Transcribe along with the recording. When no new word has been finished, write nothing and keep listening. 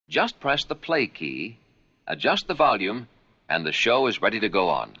just press the play key, adjust the volume, and the show is ready to go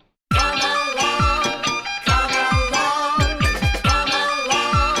on.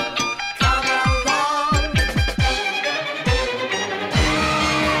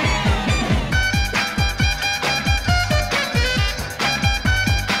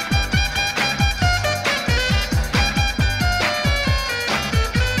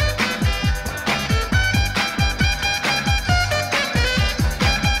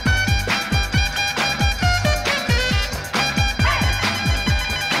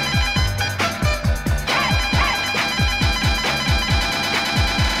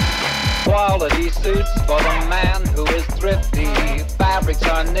 Quality suits for the man who is thrifty. Fabrics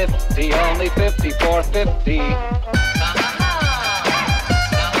are nifty, only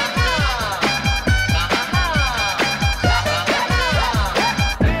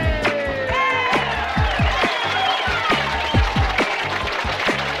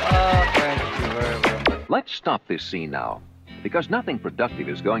Let's stop this scene now, because nothing productive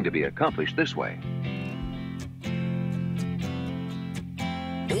is going to be accomplished this way.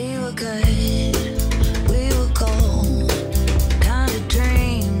 We were good, we were gold, kind of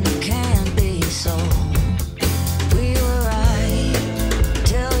dream that can't be sold. We were right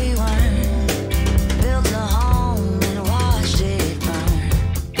till we weren't, built a home and watched it burn.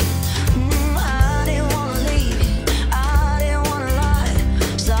 I didn't want to leave, I didn't want to lie.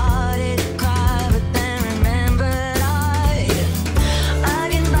 Started to cry, but then remembered I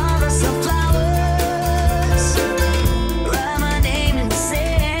can buy myself flowers, write my name in the sand.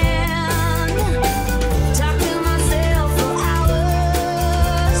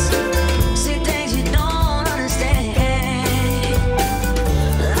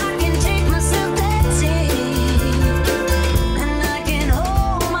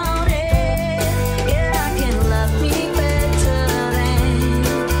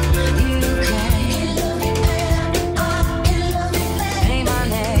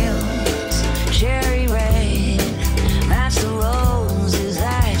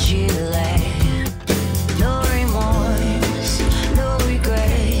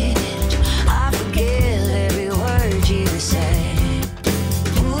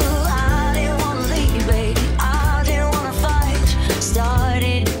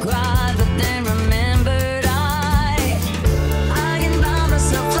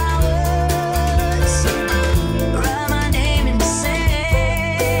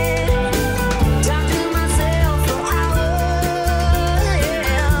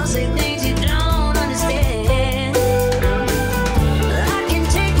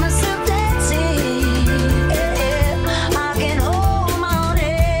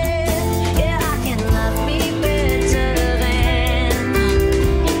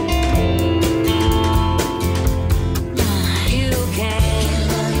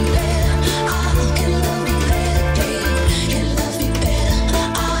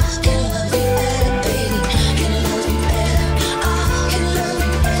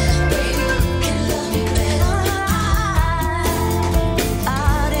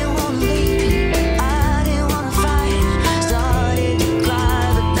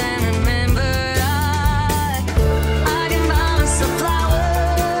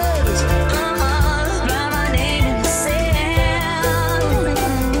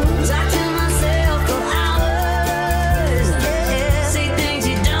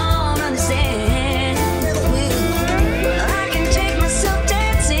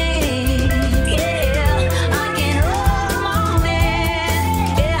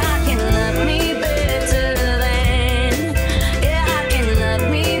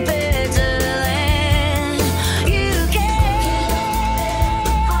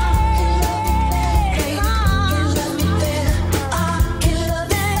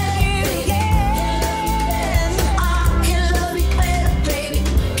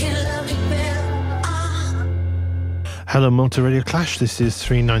 Hello, Multi-Radio Clash. This is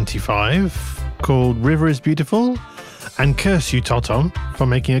 395, called River is Beautiful. And curse you, ToToM, for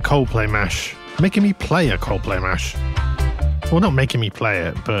making a Coldplay mash. Making me play a Coldplay mash. Well, not making me play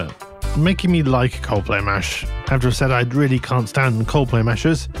it, but making me like a Coldplay mash. After I've said I really can't stand Coldplay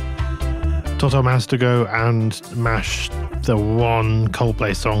mashers, ToToM has to go and mash the one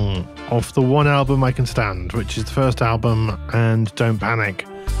Coldplay song off the one album I can stand, which is the first album and Don't Panic.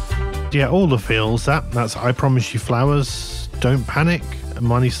 Yeah, all the feels. That's I Promise You Flowers, Don't Panic,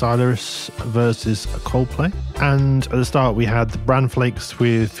 Miley Cyrus versus Coldplay. And at the start we had the Bran Flakes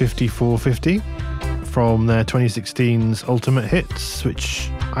with 5450 from their 2016's Ultimate Hits, which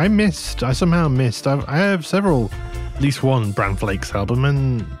I somehow missed. I have several at least one Bran Flakes album,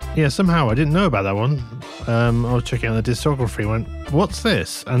 and yeah, somehow I didn't know about that one. I was checking out the discography, went, what's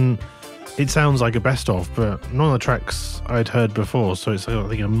this? And it sounds like a best of, but none of the tracks I'd heard before, so it's I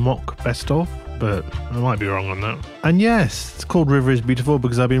think a mock best of, but I might be wrong on that. And yes, it's called River Is Beatiful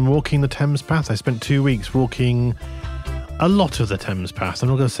because I've been walking the Thames Path. I spent 2 weeks walking a lot of the Thames Path. I'm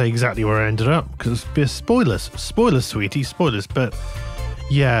not going to say exactly where I ended up because it's spoilers, sweetie, spoilers. But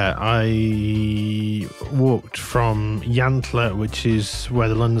yeah, I walked from Yantler, which is where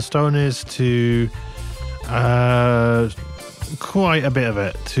the London Stone is, to quite a bit of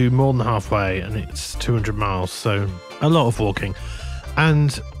it, to more than halfway, and it's 200 miles, so a lot of walking.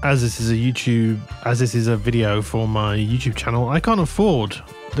 And as this is a video for my YouTube channel, I can't afford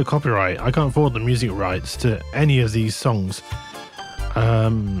the copyright. I can't afford the music rights to any of these songs.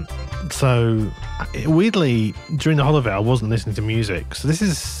 So weirdly, during the whole of it, I wasn't listening to music. So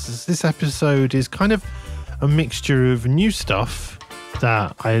this episode is kind of a mixture of new stuff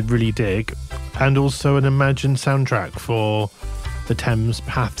that I really dig, and also an imagined soundtrack for the Thames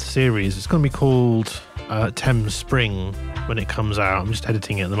Path series. It's going to be called Thames Spring when it comes out. I'm just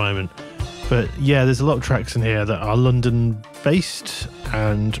editing it at the moment. But yeah, there's a lot of tracks in here that are London based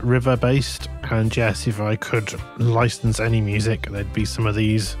and river based, and yes, if I could license any music, there'd be some of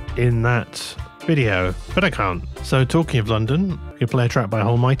these in that video, but I can't. So talking of London, you play a track by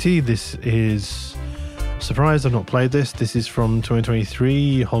HallMighty. This is, surprised I've not played this. This is from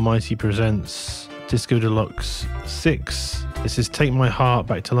 2023. HallMighty presents Disco Deluxe 6. This is Take My Heart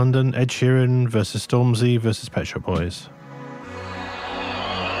Back to London, Ed Sheeran versus Stormzy versus Pet Shop Boys.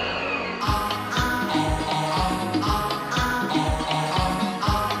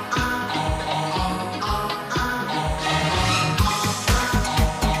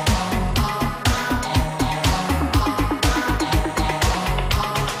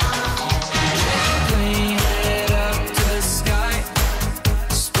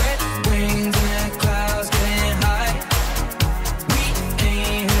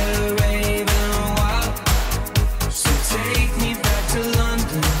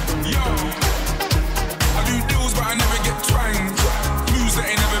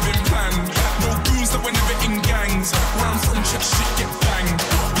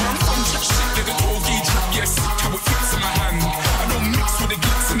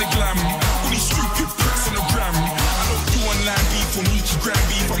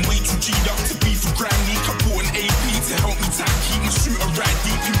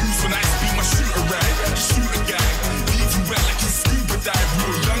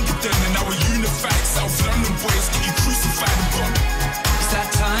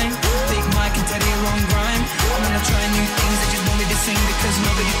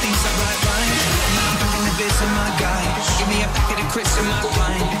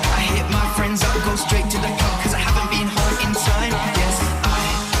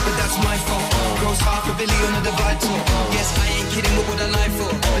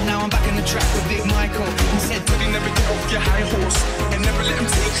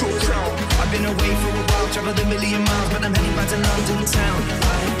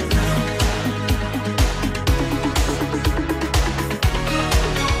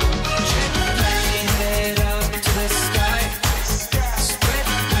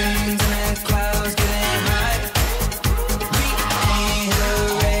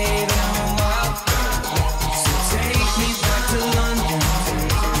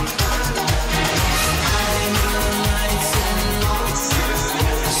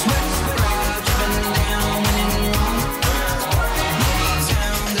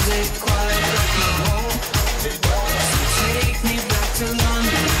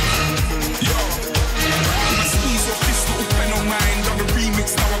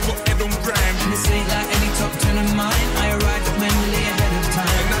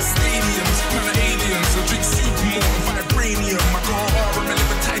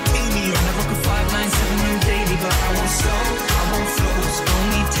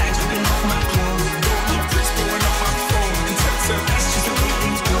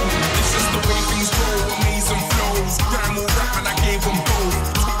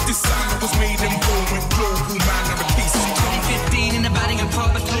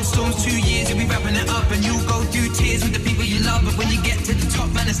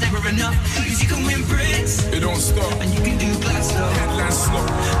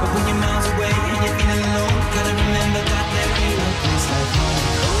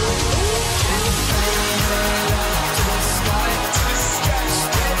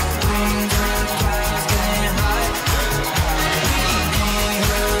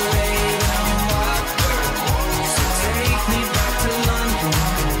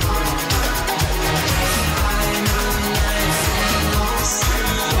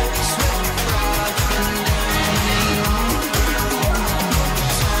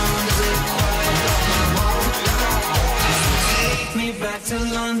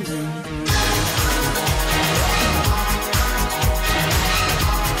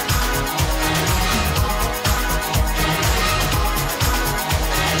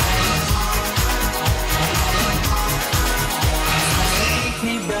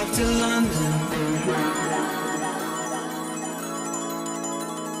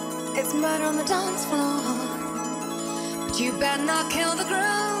 better not kill the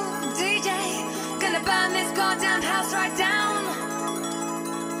groove, DJ. Gonna burn this goddamn house right down.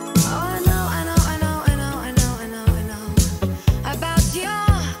 Oh, I know, I know, I know, I know, I know, I know, I know about your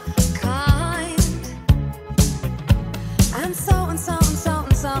kind. And so and so and so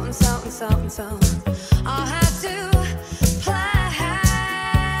and so and so and so and so. I'll have to play.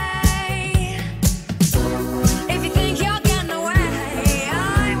 If you think you're getting away,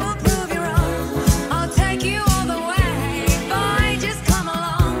 I will prove you wrong. I'll take you all the way. Boy, just come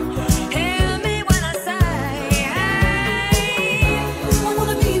along. Hear me when I say, hey, I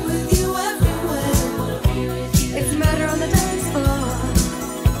wanna be with you everywhere. It's murder on the dance floor,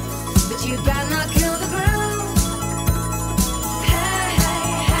 but you better not kill the groove. Hey, hey,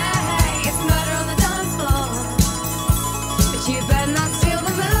 hey, hey, it's murder on the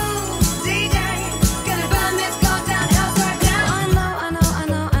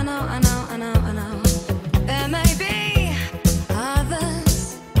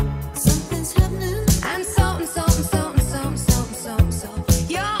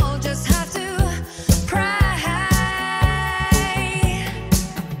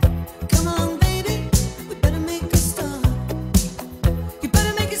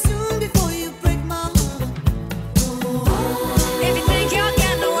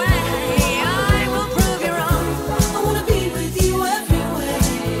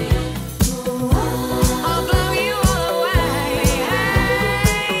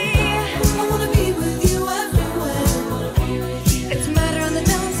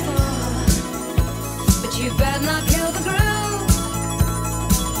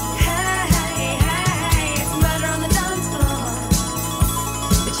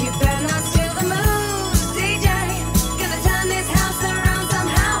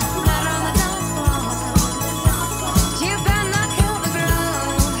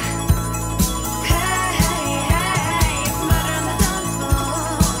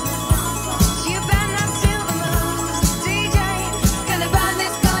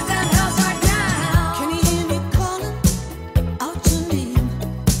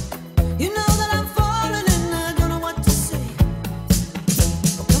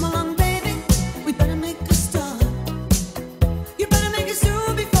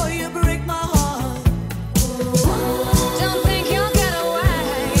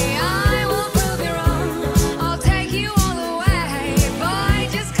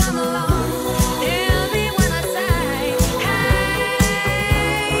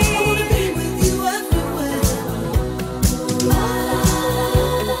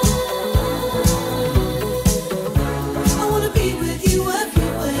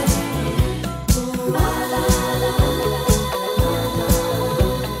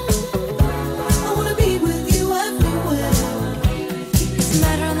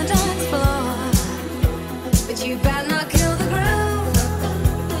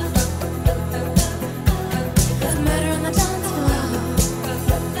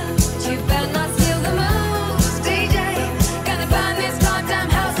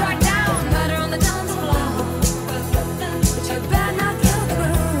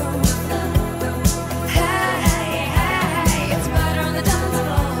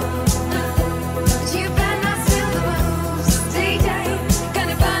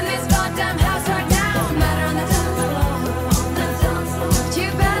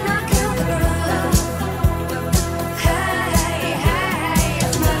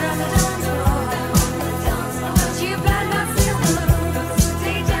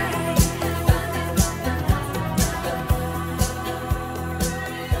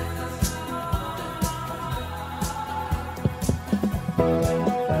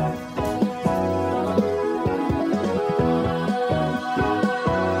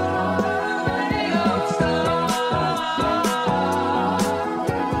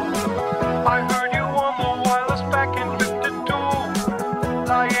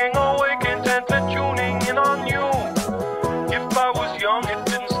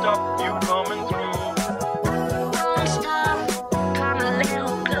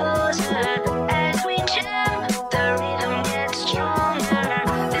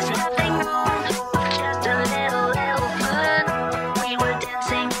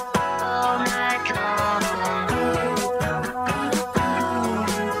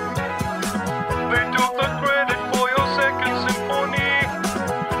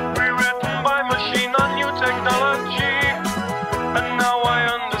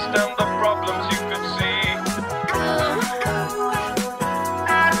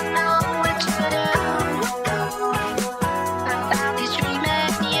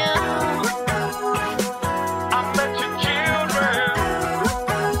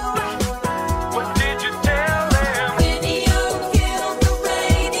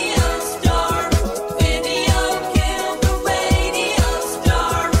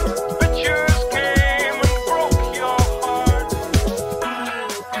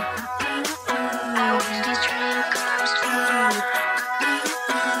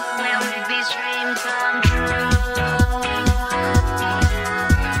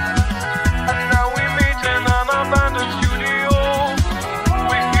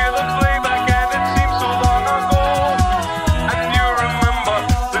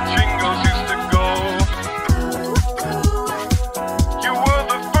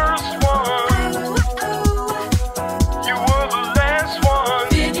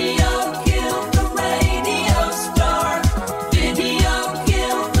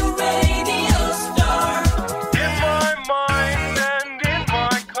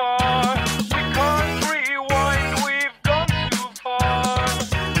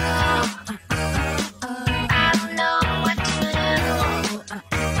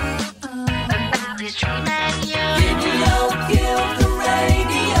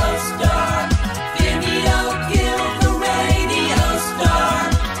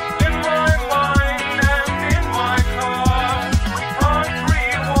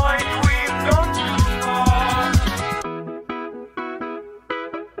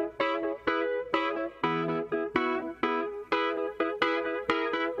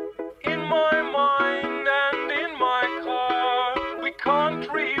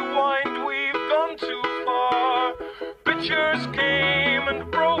gone too far. Pictures came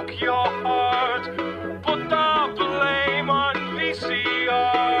and broke your heart. Put the blame on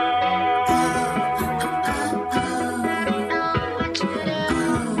VCR.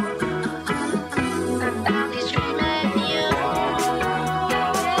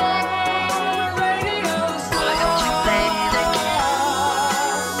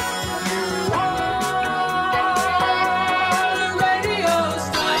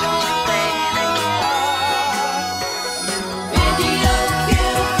 Radio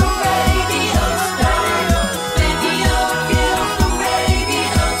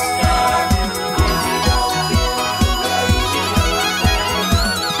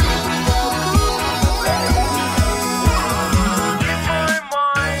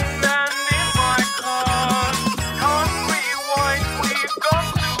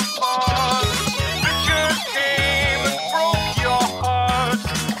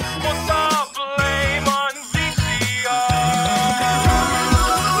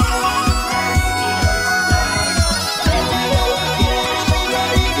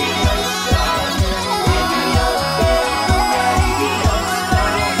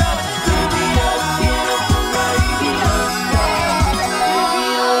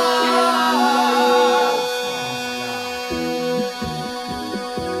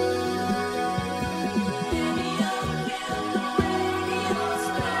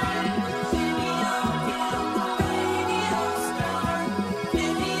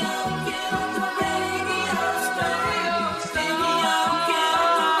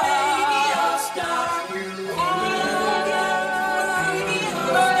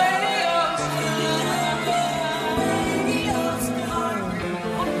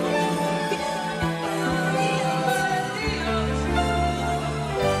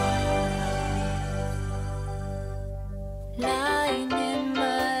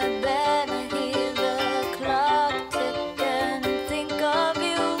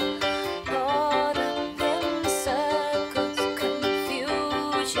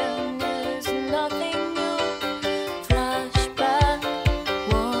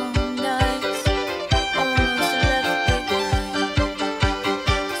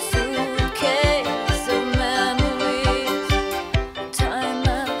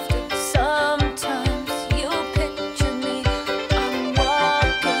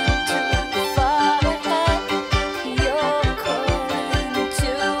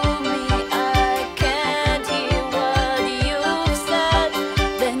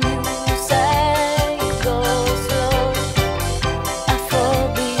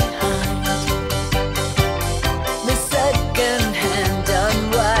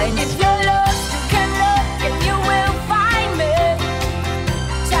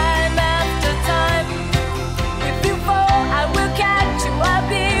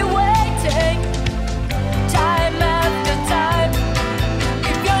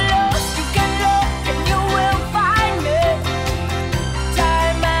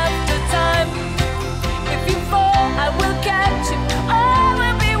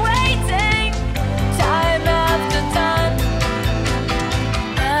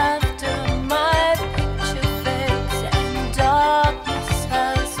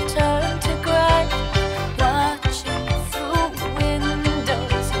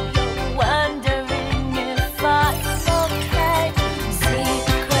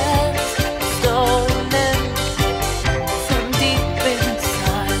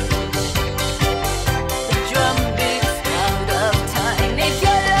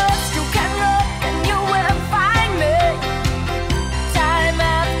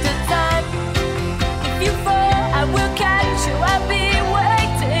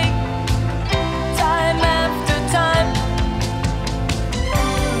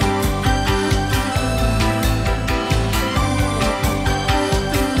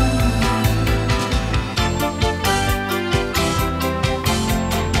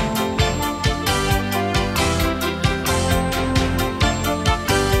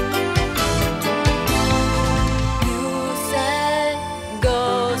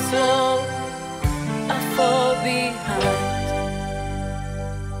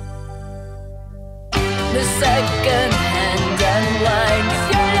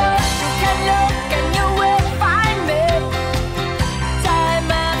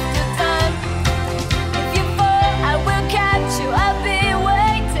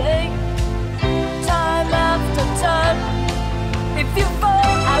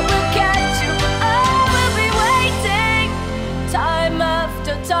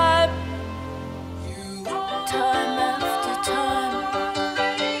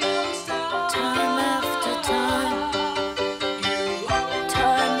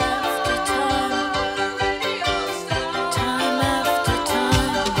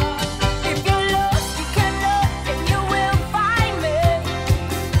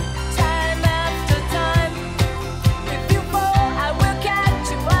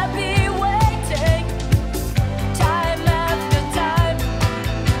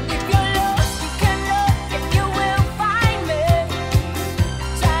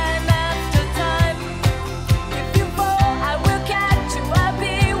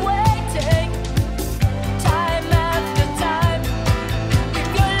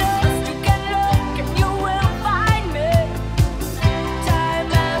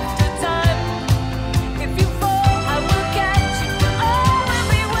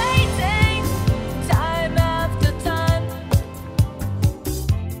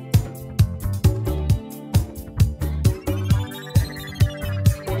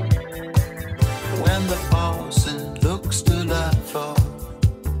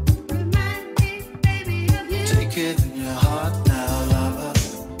it in your heart now, lover.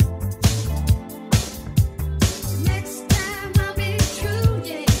 Next time I'll be true,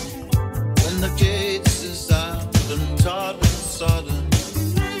 yeah. When the gates is out and taught and sodden,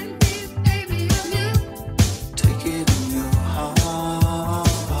 Remind me, baby, of you. take it in your heart.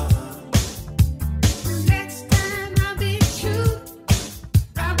 Next time I'll be true.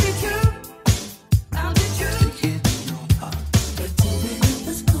 I'll be true. I'll be true. Take it in your heart.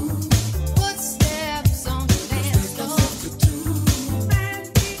 Footsteps on the dance floor. Remind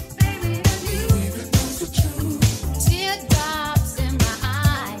me, baby, of you. Teardrops in my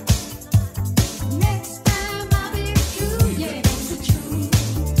eyes. Next time I'll be true, yeah.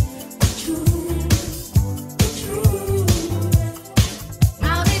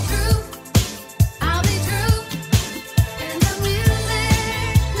 I'll be true. I'll be true. And the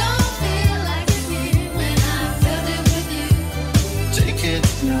music don't feel like it did when I felt it with you. Take it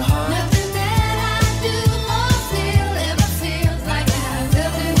in your heart. Nothing that I do or feel ever feels like I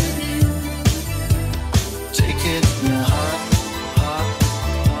felt it with you. Take it in your heart.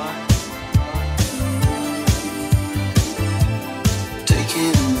 Take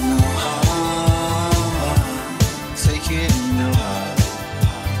it in your heart. Take it in your heart.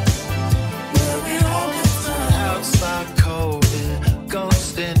 Outside COVID,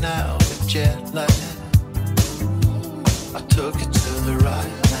 ghosting out with jet lag. I took it to the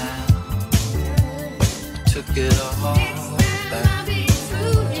right now. Took it all Next time back. I'll be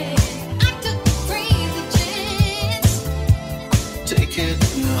true, yeah. I took a crazy chance. Take it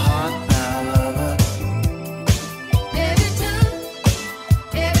in your heart now, lover. Every two.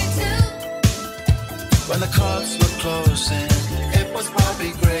 When the cards were closing, it was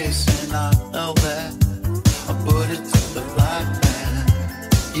Bobby Grace, and I know that. I put it to the black man.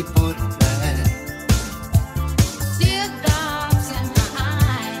 You put it back. Teardrops in my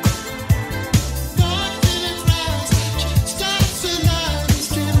eyes. Stars alive,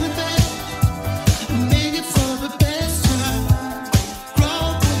 still with that. Make it for the best time.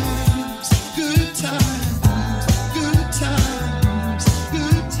 Problems, good times, good times,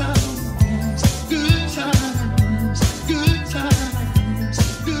 good times, good times, good times,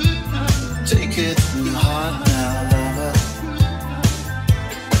 good times. Take it in your heart now, lover.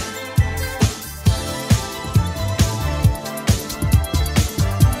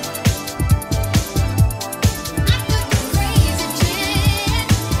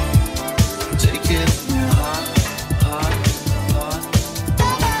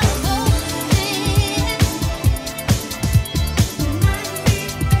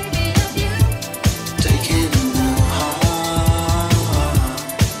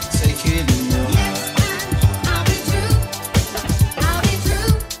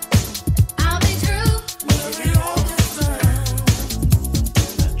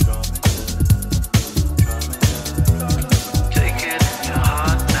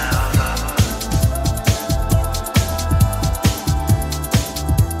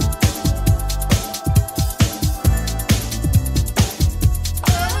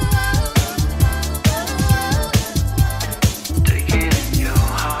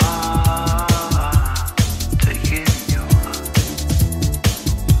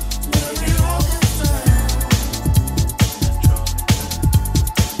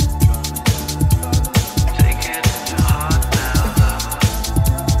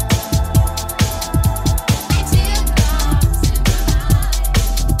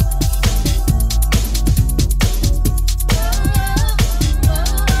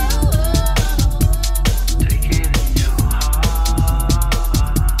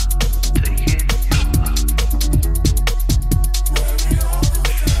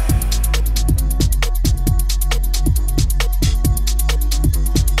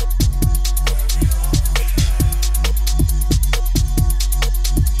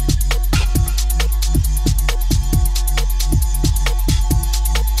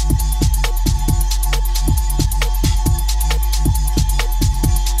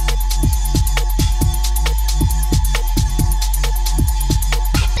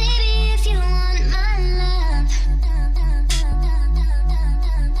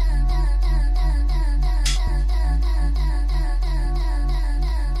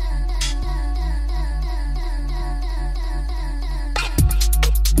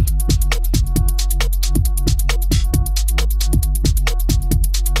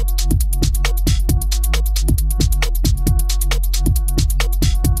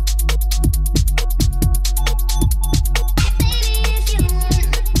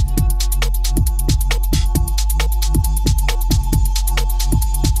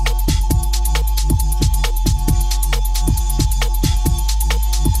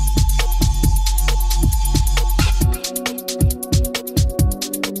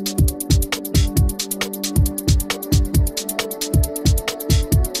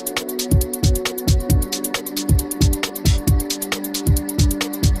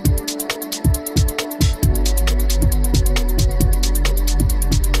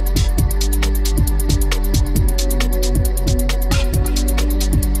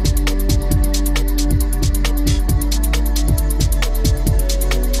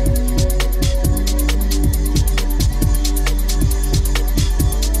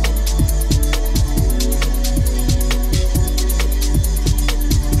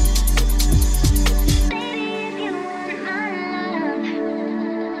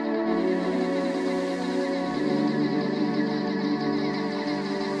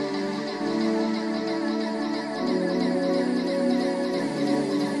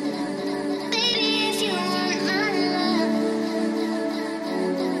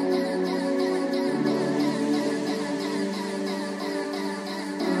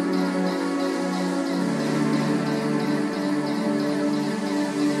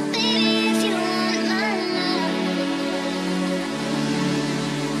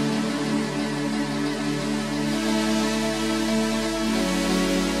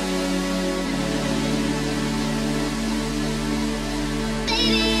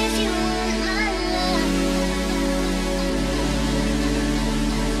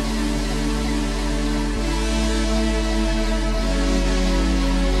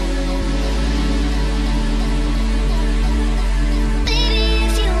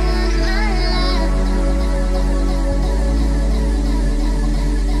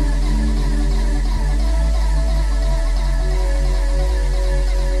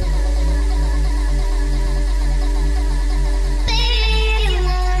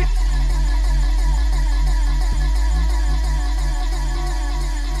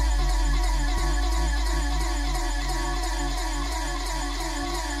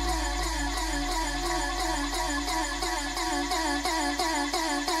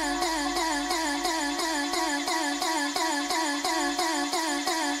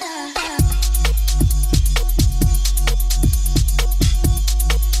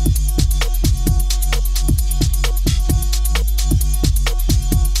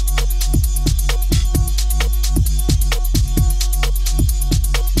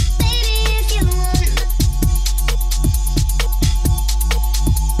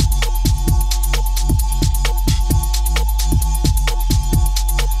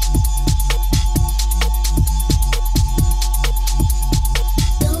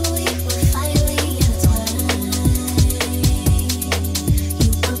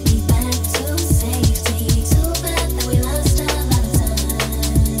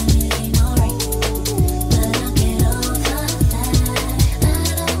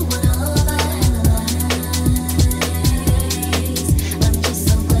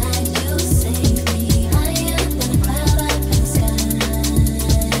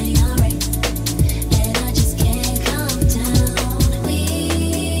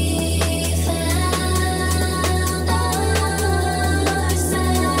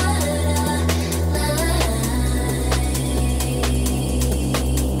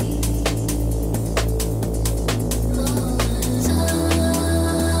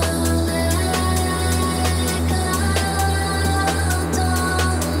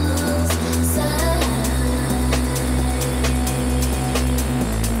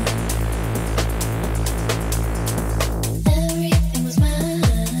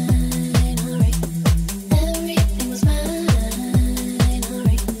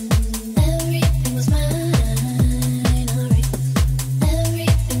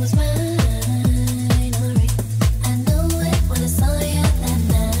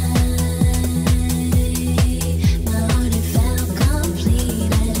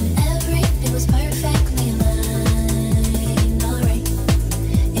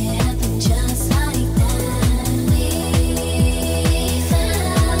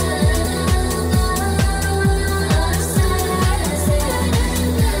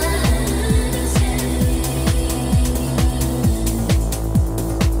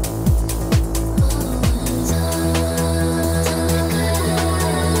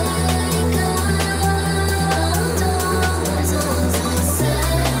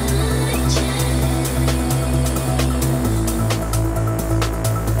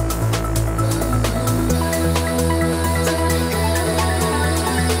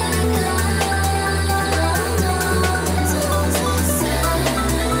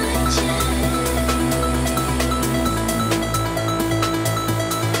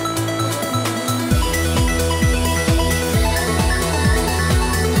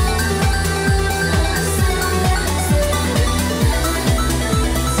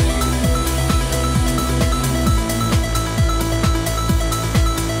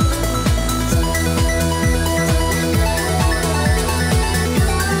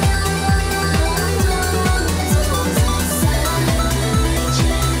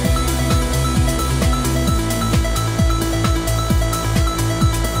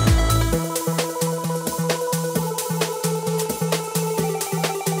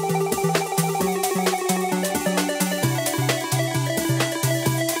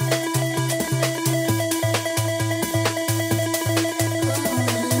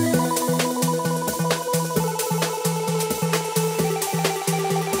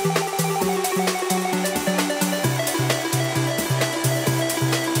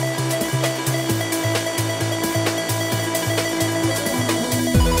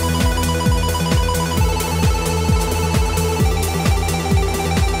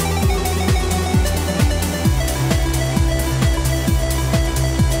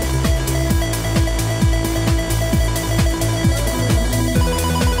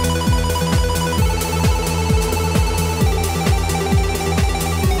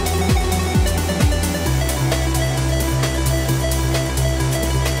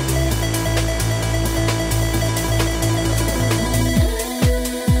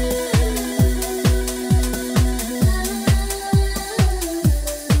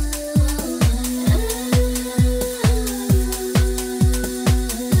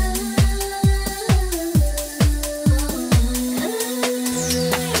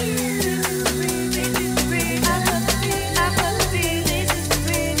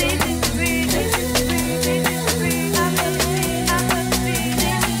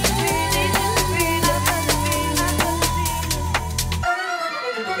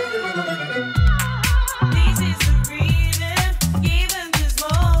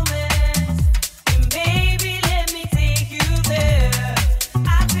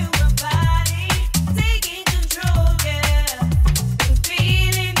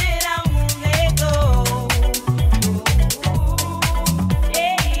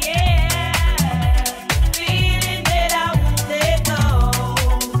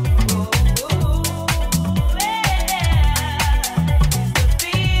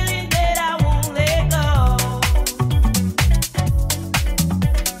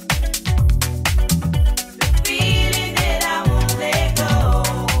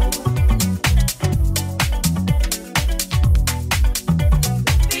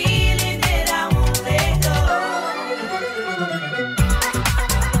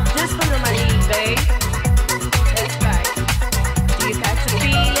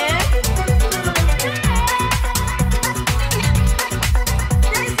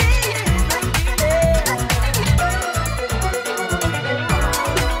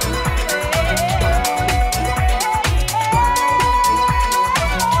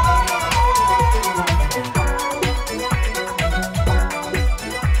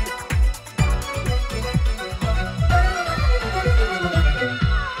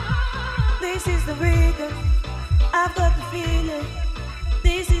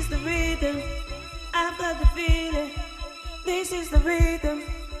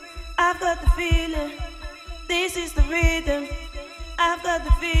 got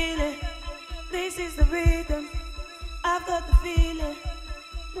the feeling. This is the rhythm. I've got the feeling.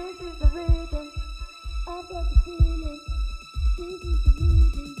 This is the rhythm. I've got the feeling. This is the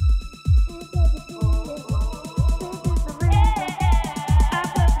rhythm. I've got the feeling. This is the rhythm.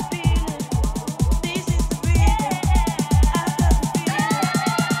 I've got the feeling. This is the rhythm. I've got the feeling.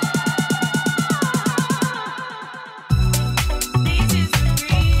 This is the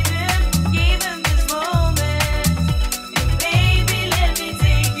rhythm. Given this moment, and baby, let me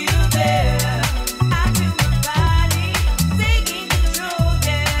take you there. I feel my body taking control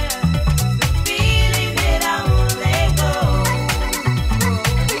there. The feeling that I won't let go.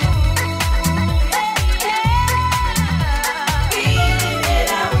 Feeling that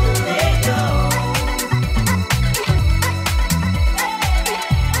I won't let go.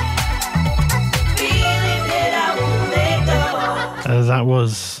 Feeling that I won't let go. That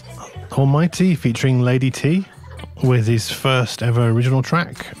was HallMighty featuring Lady T with his first ever original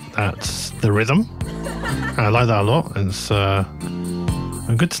track. That's The Rhythm. I like that a lot. It's a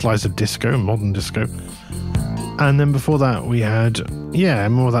good slice of disco, modern disco. And then before that we had,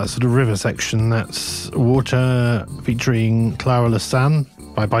 more of that sort of river section. That's Water featuring Clara La San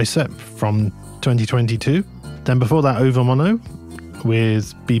by Bicep from 2022. Then before that, Overmono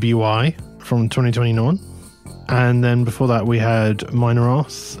with BBY from 2021. And then before that we had Minor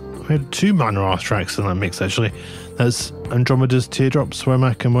Arth. We had two Minor Arth tracks in that mix actually. That's Andromeda's Teardrops,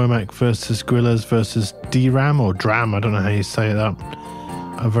 Womack and Womack versus Gorillaz versus DRAM or DRAM, I don't know how you say that.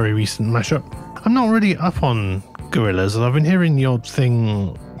 A very recent mashup. I'm not really up on Gorillaz, and I've been hearing the odd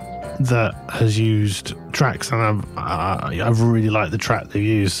thing that has used tracks, and I've really liked the track they've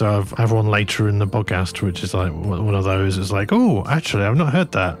used, so I have one later in the podcast which is like one of those. It's like, oh, actually I've not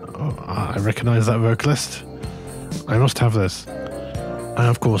heard that. Oh, I recognise that vocalist. I must have this. And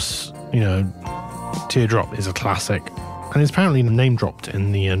of course, Teardrop is a classic, and it's apparently name dropped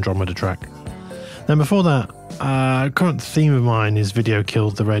in the Andromeda track. Then before that, current theme of mine is Video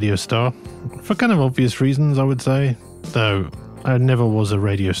Killed the Radio Star, for kind of obvious reasons, I would say, though I never was a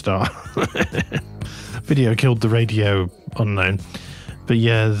radio star. Video killed the radio, unknown. But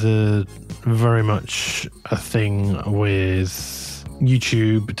yeah, the very much a thing with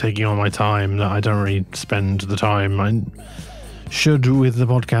YouTube taking on my time that I don't really spend the time I should with the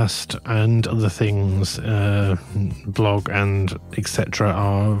podcast, and other things, blog and etc.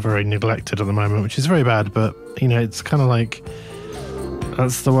 are very neglected at the moment, which is very bad. But it's kind of like,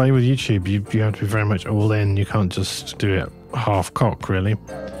 that's the way with YouTube. You have to be very much all in. You can't just do it half cock, really.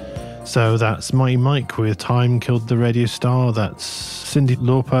 So that's Mighty Mike with Time Killed the Radio Star. That's Cyndi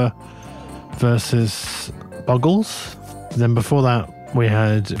Lauper versus Buggles. Then before that we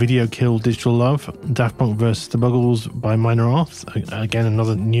had Video Kill Digital Love, Daft Punk versus the Buggles by Minor Arth. Again,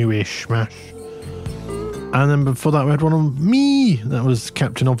 another newish smash. And then before that we had one on me. That was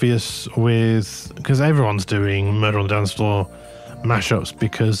Captain Obvious with, because everyone's doing Murder on the Dance Floor mashups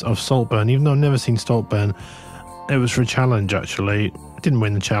because of Saltburn. Even though I've never seen Saltburn, it was for a challenge actually. Didn't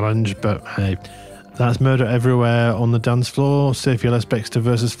win the challenge, but hey, that's Murder Everywhere on the Dance Floor. Sophie, Ellis, Bextor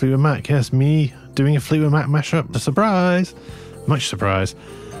versus Fleetwood Mac. Yes, me doing a Fleetwood Mac mashup. A surprise, much surprise.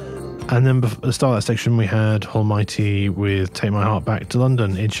 And then at the start of that section we had HallMighty with Take My Heart Back to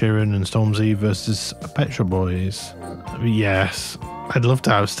London, Ed Sheeran and Stormzy versus Pet Shop Boys. Yes, I'd love to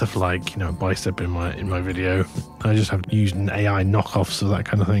have stuff like Bicep in my video. I just have used an AI knockoffs of that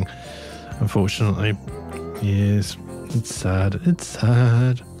kind of thing, unfortunately. Yes, it's sad. It's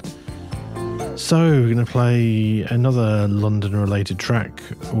sad. So we're going to play another London-related track,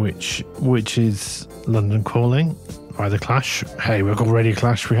 which is London Calling by The Clash. Hey, we've already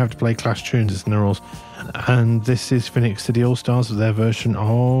Clash. We have to play Clash tunes. It's in the rules. And this is Phoenix City All Stars with their version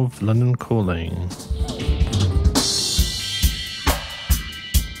of London Calling.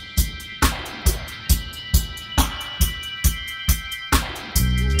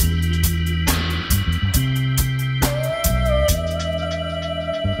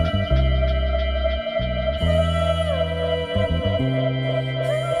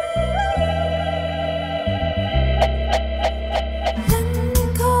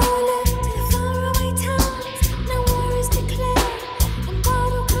 London calling,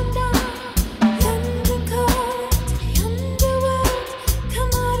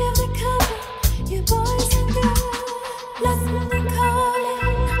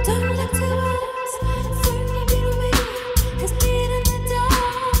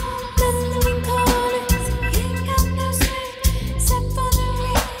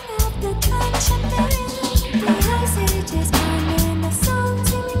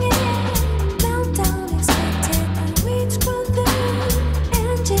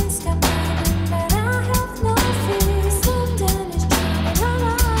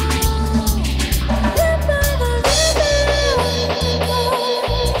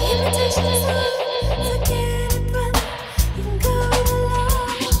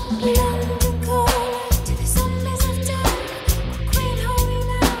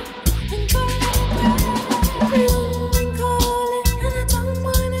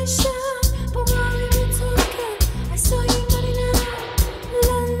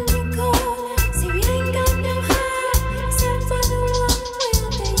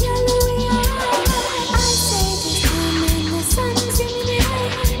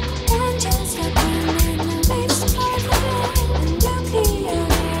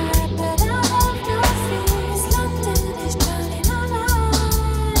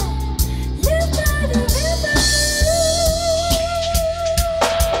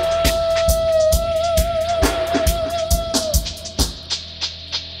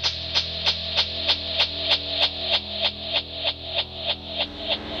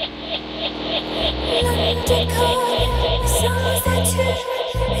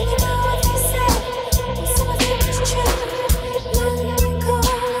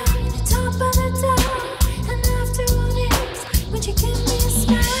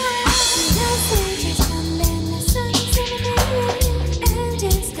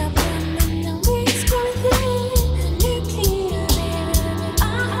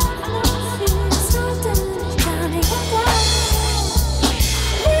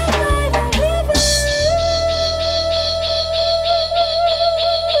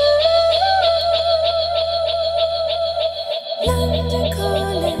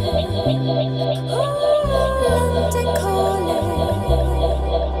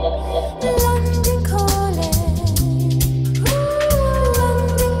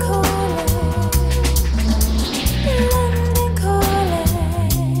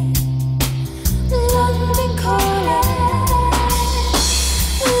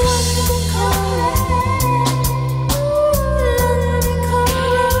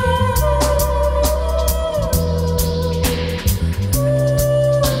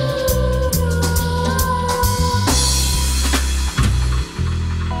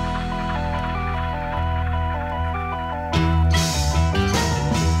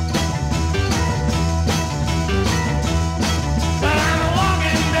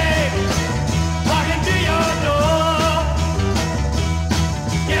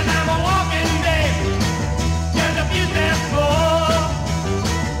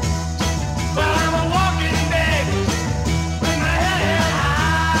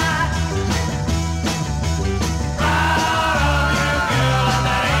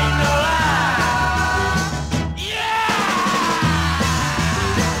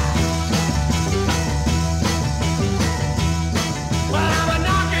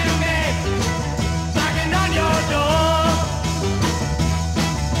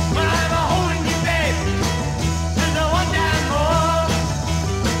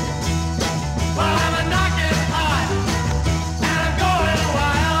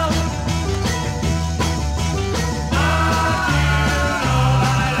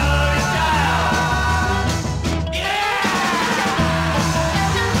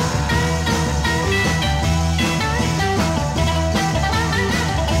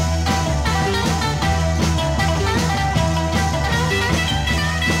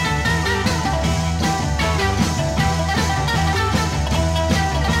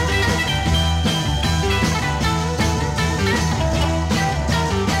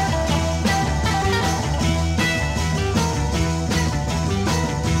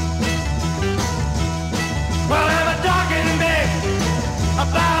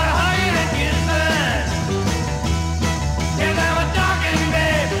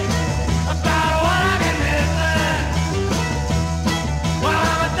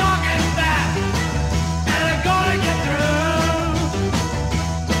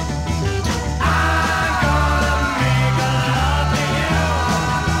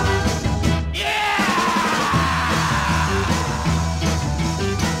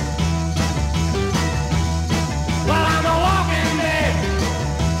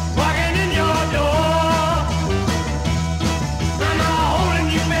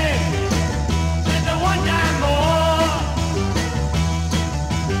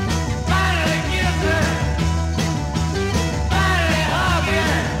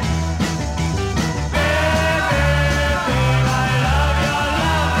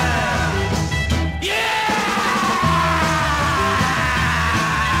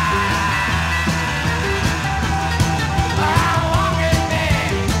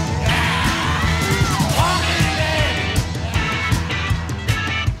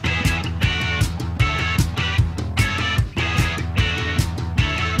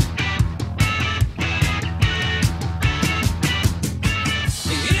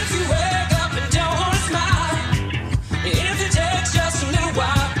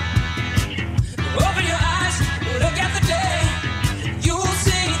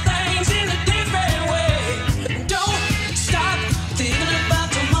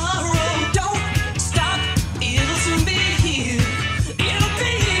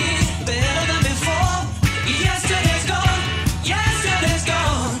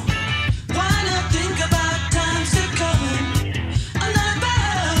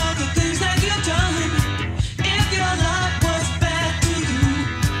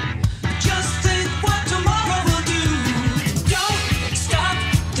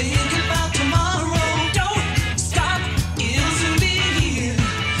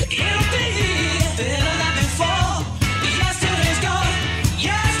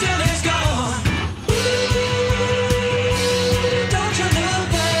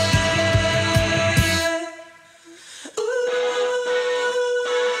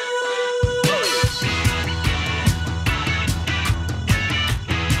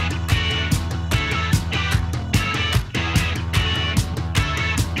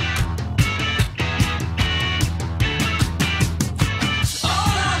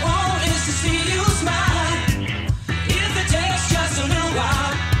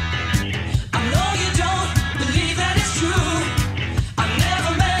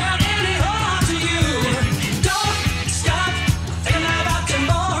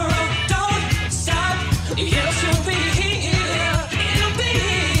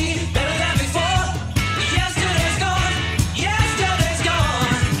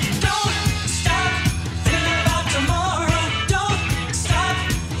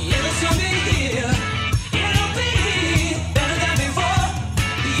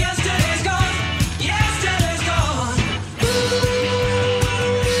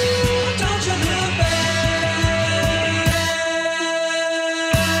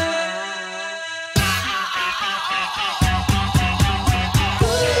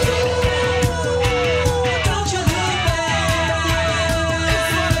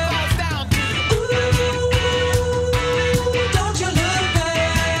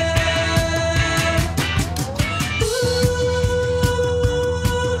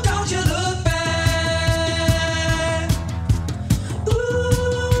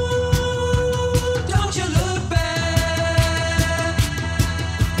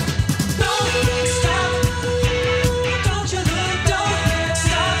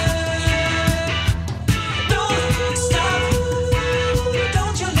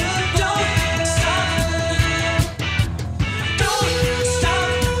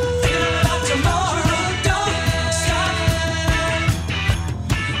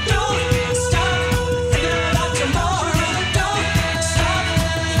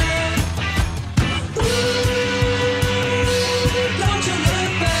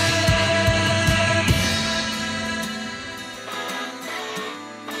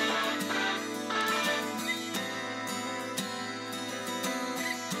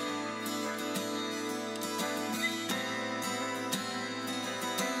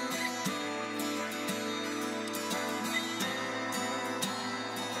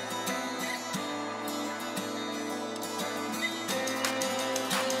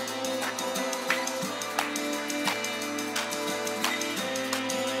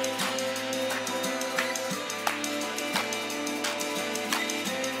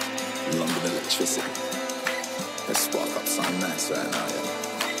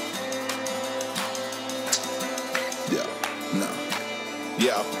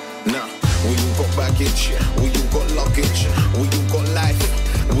 Yeah, nah. We all got baggage, we all got luggage, we all got life,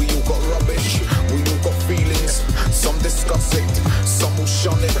 we all got rubbish, we all got feelings. Some discuss it, some will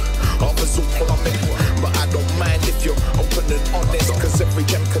shun it, others will plummet. But I don't mind if you're open and honest, cause every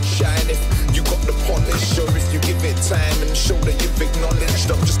gem can shine if you got the polish, or if you give it time and show that you've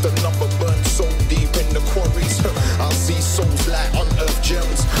acknowledged. I'm just another burnt soul deep in the quarries. I see souls like unearthed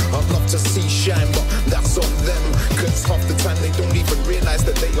gems. I'd love to see shine, but that's on them, cause half the time they don't even realize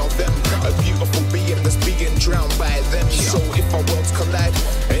that they are them. A beautiful being that's being drowned by them. So if our worlds collide,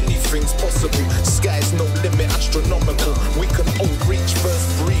 anything's possible. Sky's no limit, astronomical. We can all reach, first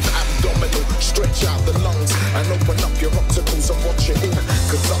breathe, abdominal. Stretch out the lungs and open up your opticals and watch it all.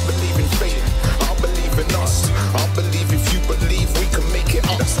 Cause I believe in fate, I believe in us. I believe if you believe we can make it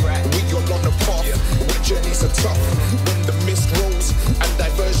up. We all on the path, where journeys are tough. When the mist rolls and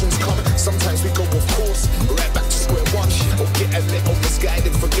diversions come, sometimes we go off course, right back to square one. Or get a little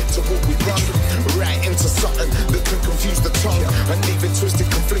misguided, forget to what we run. Right into something that can confuse the tongue and leave it twisted,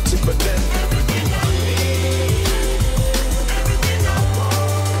 conflicted, but then everything I need, everything I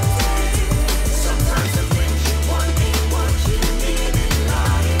want. Sometimes the things you want ain't what you need in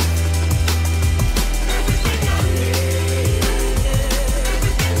life. Everything I need,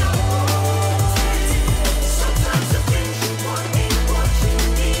 everything I want. Sometimes the things you want ain't what you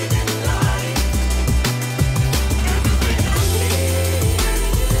need in life. Everything I need,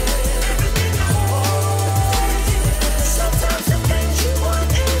 everything I want. Sometimes the things you want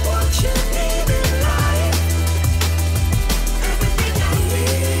ain't what you need in life. Everything I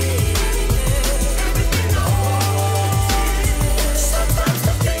need, everything I want. Sometimes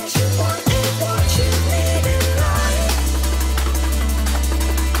the things you want ain't what you need in life.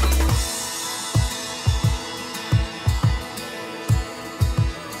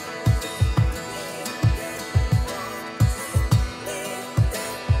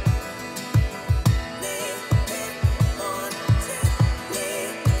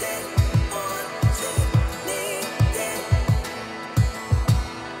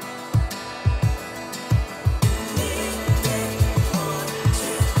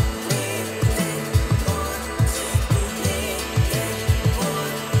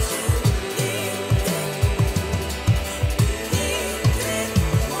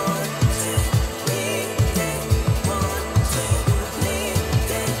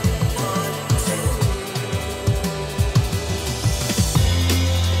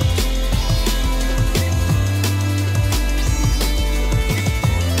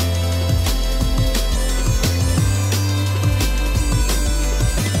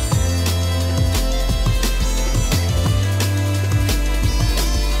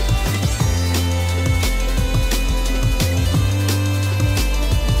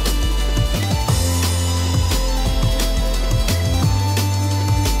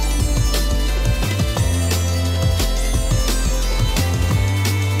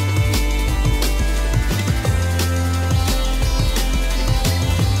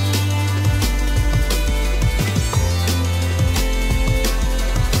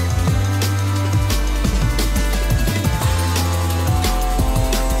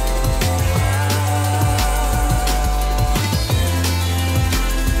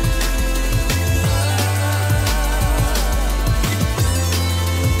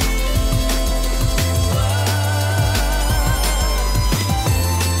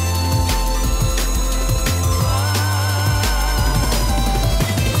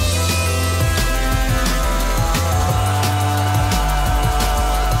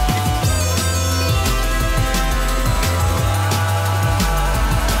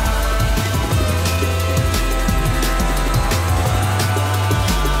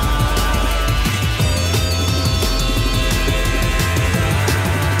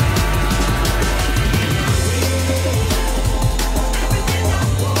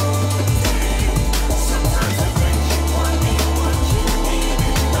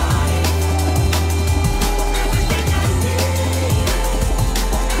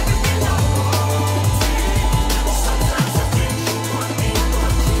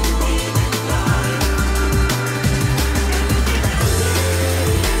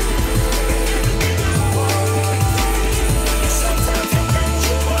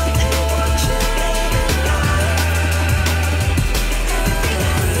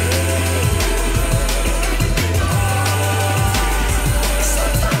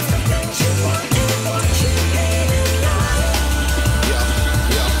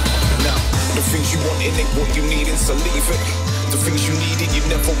 wanted, what you needing, so leave it. The things you needed, you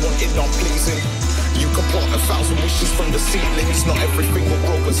never wanted, not pleasing. You can plant 1,000 wishes from the ceilings. Not everything will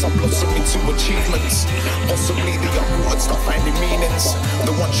grow, but some blossom into achievements. Possibly the unwatered start finding meanings.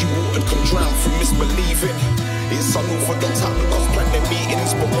 The ones you watered can drown through misbelieving. It's unorthodox how the gods plan their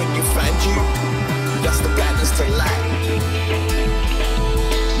meetings, but when you find you, that's the guidance to light.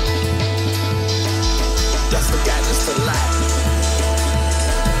 That's the guidance to light.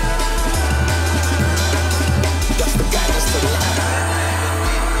 That's the guidance to light.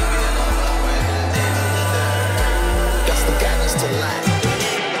 That's the guidance to light.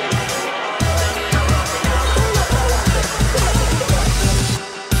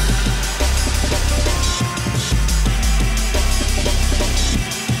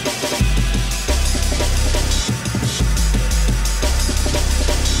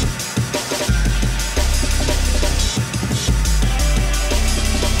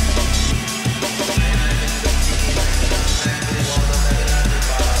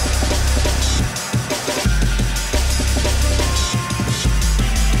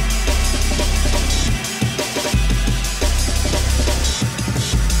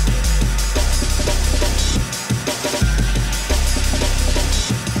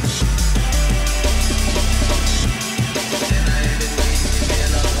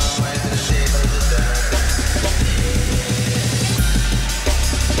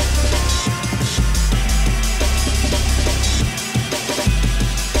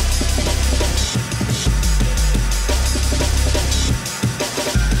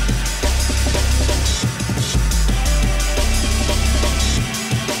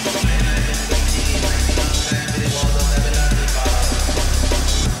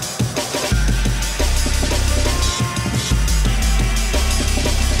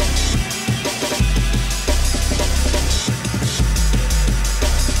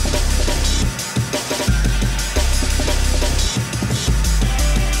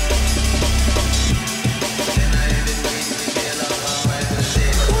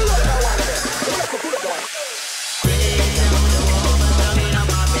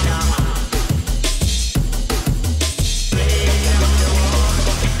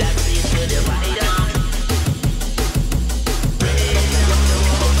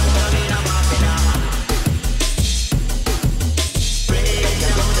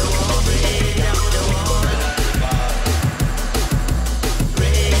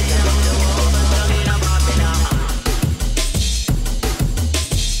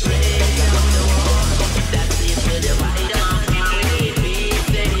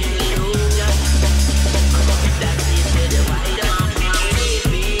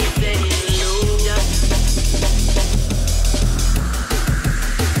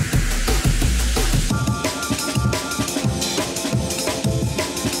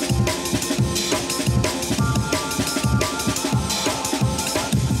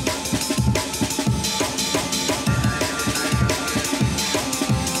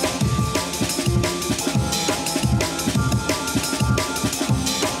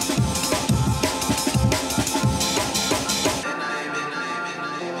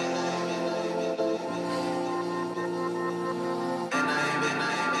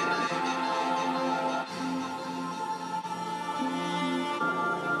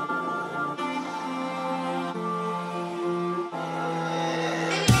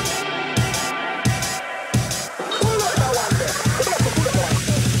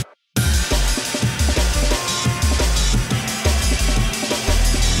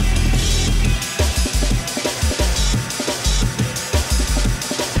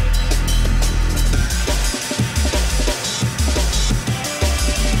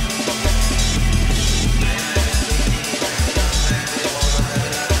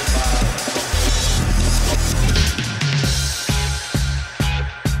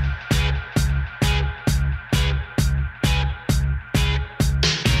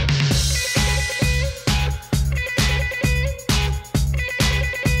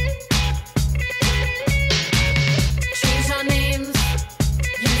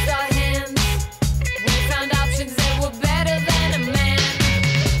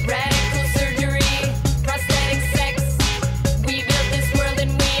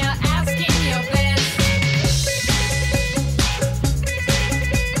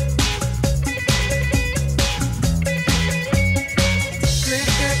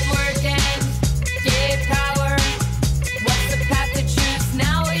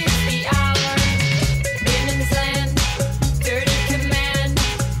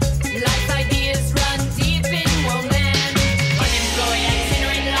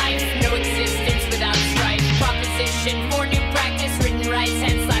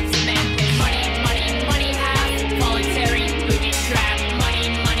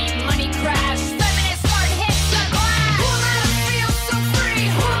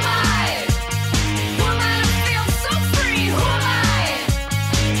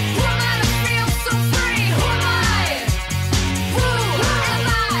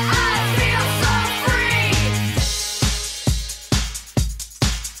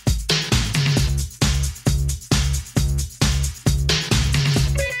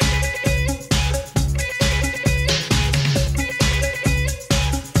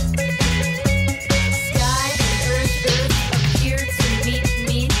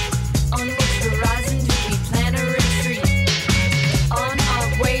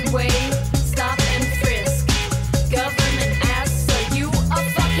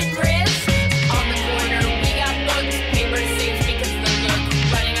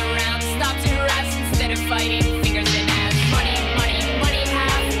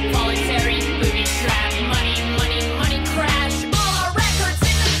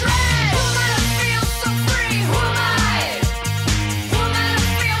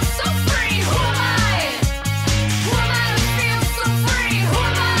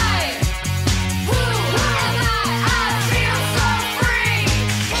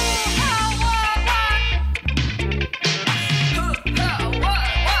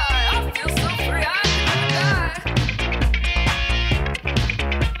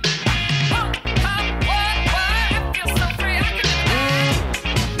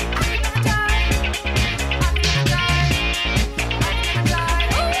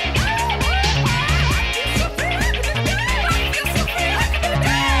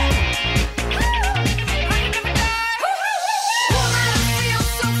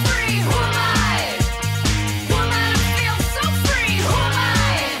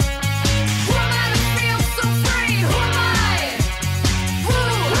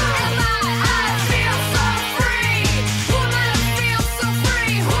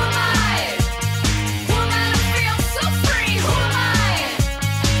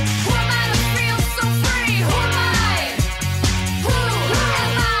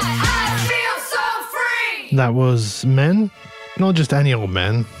 That was Men. Not just any old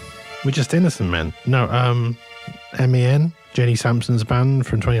men. We're just innocent men. No, MEN, Jenny Sampson's band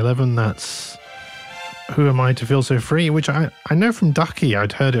from 2011. That's Who Am I to Feel So Free, which I know from Ducky.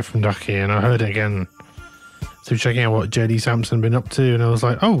 I'd heard it from Ducky, and I heard it again through checking out what Jenny Sampson had been up to, and I was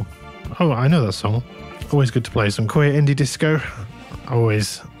like, oh, I know that song. Always good to play some queer indie disco.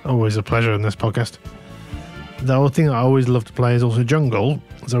 Always a pleasure in this podcast. The other thing that I always love to play is also jungle.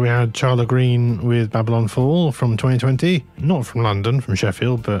 So we had Charlotte Green with Babylon Fall from 2020. Not from London, from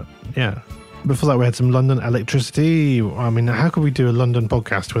Sheffield, but yeah. Before that we had some London Electricity. I mean, how could we do a London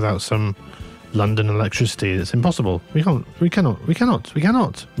podcast without some London Electricity? It's impossible. We cannot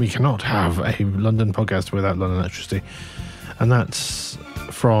have a London podcast without London Electricity. And that's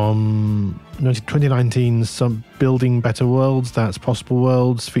from 2019's some Building Better Worlds. That's Possible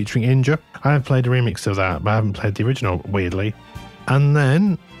Worlds featuring Inja. I have played a remix of that, but I haven't played the original, weirdly. And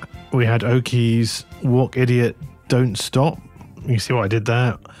then we had Oki's Walk Idiot Don't Stop. You see what I did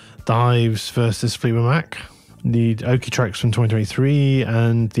there? The Hives versus Fleetwood Mac. The Oki tracks from 2023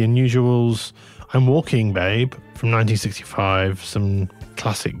 and The Unusuals' I'm Walking Babe from 1965. Some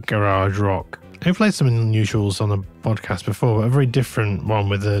classic garage rock. I've played some Unusuals on the podcast before, but a very different one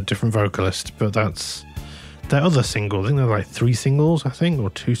with a different vocalist. But that's their other single. I think they're like 3 singles, or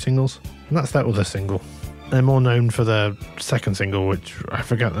 2 singles. And that's their other single. They're more known for their second single, which I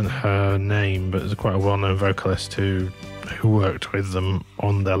forget her name, but it's quite a well-known vocalist who worked with them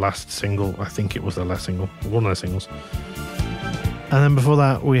on their last single. I think it was their last single, one of their singles. And then before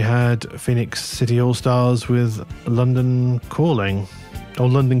that, we had Phoenix City All-Stars with London Calling. Or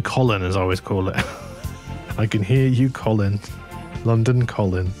London Calling, as I always call it. I can hear you calling. London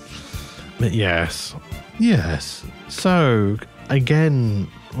Calling. But yes. So, again,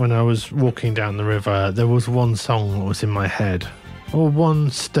 when I was walking down the river, there was one song that was in my head. Or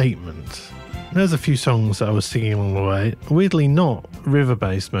one statement. There's a few songs that I was singing along the way. Weirdly not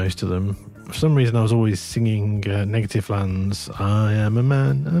river-based, most of them. For some reason, I was always singing Negative Land's I am a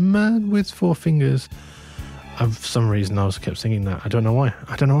man with 4 fingers. For some reason, I kept singing that. I don't know why.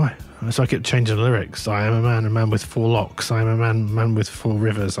 So I kept changing the lyrics. I am a man with 4 locks. I am a man with 4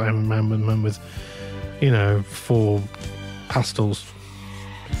 rivers. I am a man with 4 pastels.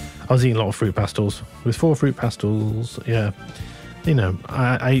 I was eating a lot of fruit pastels. With 4 fruit pastels, yeah.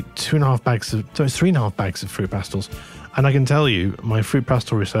 I ate 3.5 bags of fruit pastels. And I can tell you, my fruit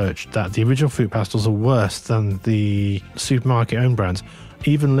pastel research, that the original fruit pastels are worse than the supermarket own brands.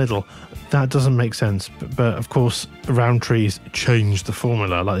 Even Lidl. That doesn't make sense. But of course, Rowntree's changed the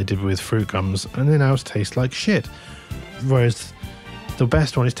formula like they did with fruit gums, and they now taste like shit. Whereas the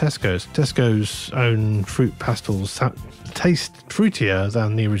best one is Tesco's. Tesco's own fruit pastels taste fruitier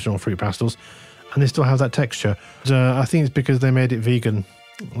than the original fruit pastels, and they still have that texture. I think it's because they made it vegan.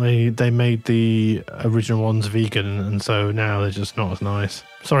 They made the original ones vegan, and so now they're just not as nice.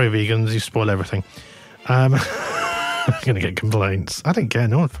 Sorry, vegans, you spoil everything. I'm going to get complaints. I don't care.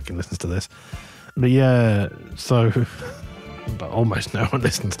 No one fucking listens to this. But yeah, so almost no one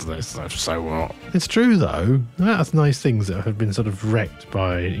listens to this. So what? It's true, though. That's nice things that have been sort of wrecked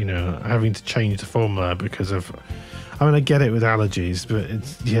by, having to change the formula because of... I mean, I get it with allergies, but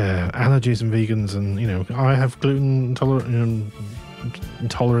it's, allergies and vegans and, I have gluten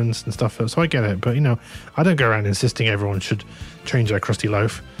intolerance and stuff, so I get it. But, I don't go around insisting everyone should change their crusty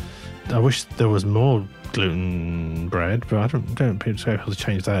loaf. I wish there was more gluten bread, but I don't people to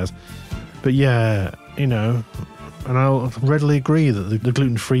change theirs. But yeah, and I'll readily agree that the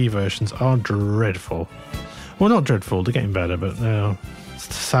gluten-free versions are dreadful. Well, not dreadful, they're getting better, but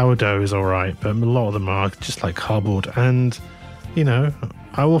sourdough is alright, but a lot of them are just like cardboard, and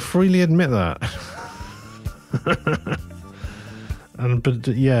I will freely admit that. But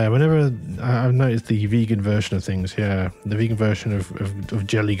whenever I've noticed the vegan version of things, the vegan version of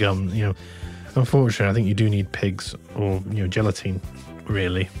jelly gum, unfortunately, I think you do need pigs or gelatine,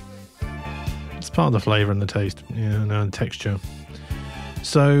 really. It's part of the flavour and the taste, and the texture.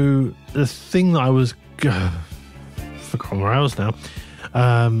 So the thing that I was forgotten where I was now.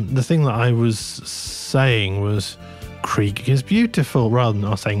 The thing that I was saying was Creek is beautiful, rather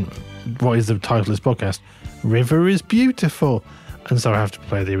than saying what is the title of this podcast. River is beautiful. And so I have to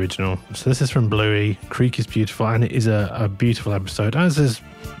play the original. So this is from Bluey. Creek is beautiful, and it is a beautiful episode, as is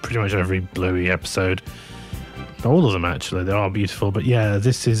pretty much every Bluey episode. All of them, actually, they are beautiful. But yeah,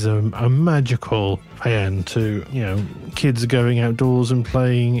 this is a magical paean to, kids going outdoors and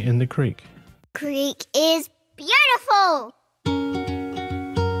playing in the creek. Creek is beautiful!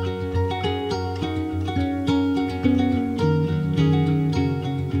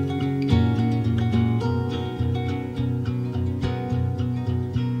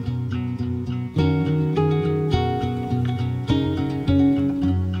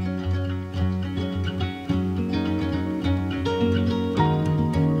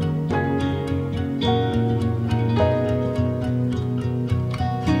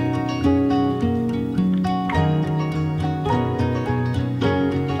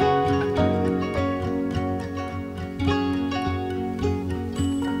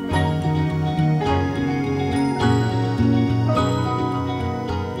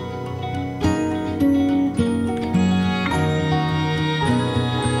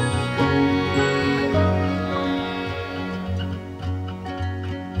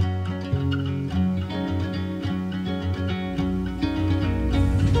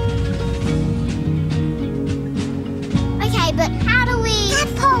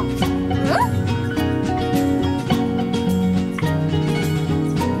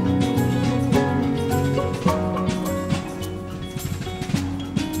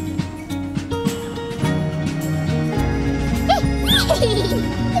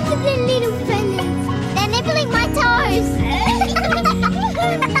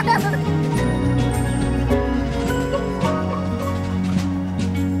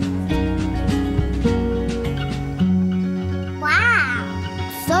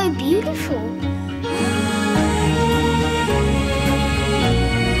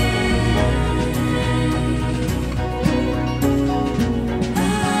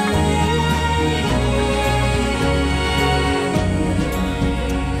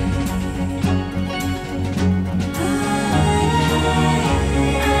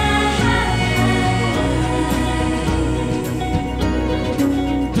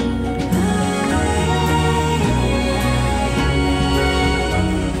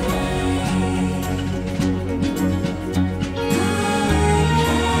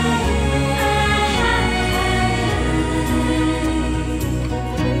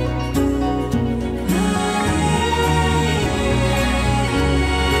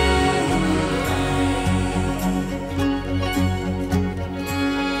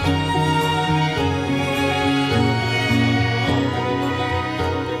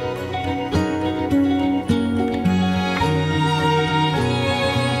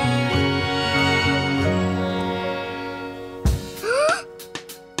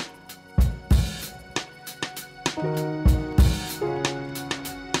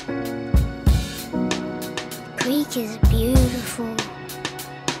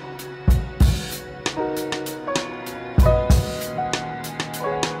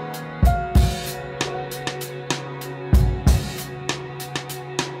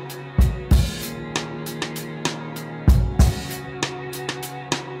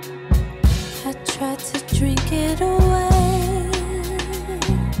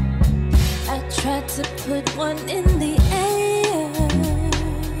 to put one in the air.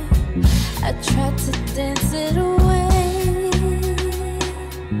 I tried to dance it away.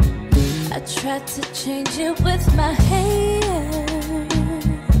 I tried to change it with my hair.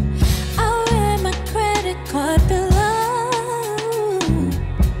 I ran my credit card below.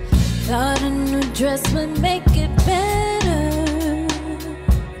 Thought a new dress would make it better.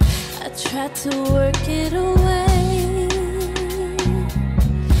 I tried to work it away,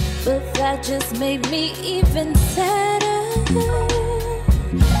 but that just made me even sadder.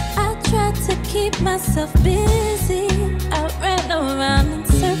 I tried to keep myself busy. I ran around in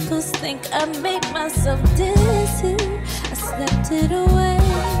circles, think I made myself dizzy. I slept it away,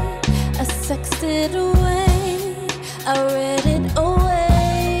 I sexed it away, I read it away.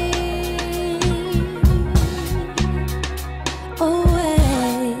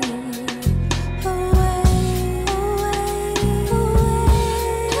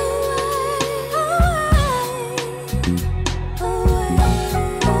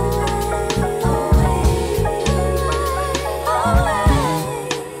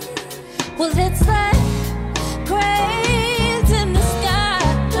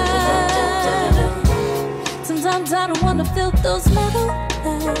 I don't wanna feel those metal lines.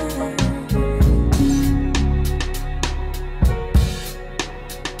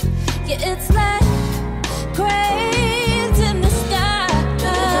 Yeah, it's like grains in the sky.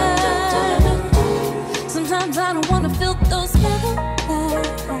 Sometimes I don't wanna feel those metal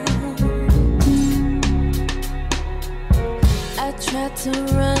lines. I tried to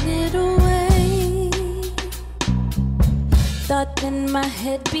run it away. Thought in my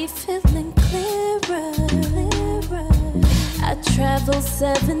head be feeling clearer. I traveled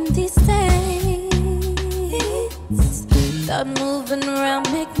 70 states. Thought moving around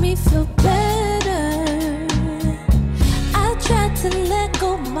make me feel better. I tried to let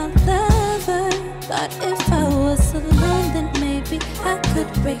go my lover. Thought if I was alone, then maybe I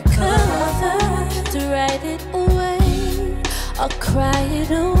could recover. To write it away or cry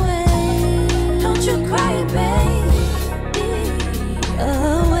it away. Don't you cry, baby,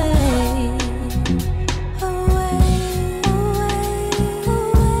 away.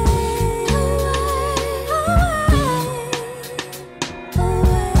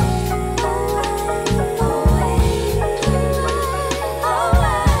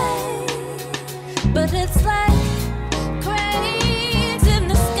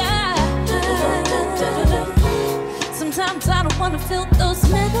 I don't wanna feel those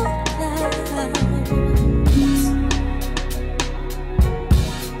metal lines.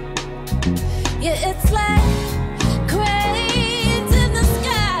 Yeah, it's like cranes in the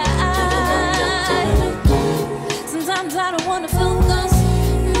sky. Sometimes I don't wanna feel those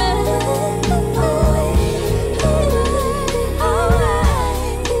metal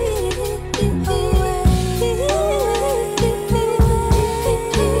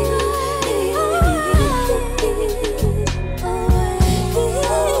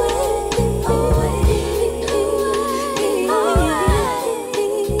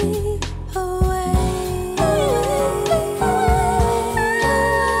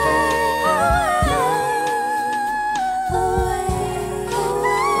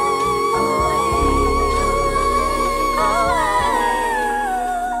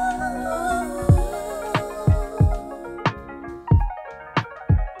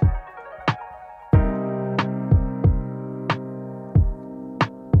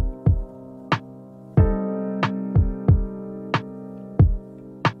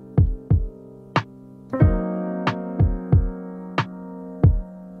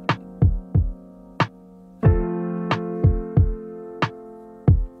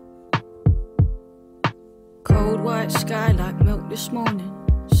sky like milk this morning.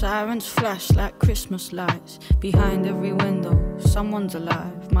 Sirens flash like Christmas lights. Behind every window, someone's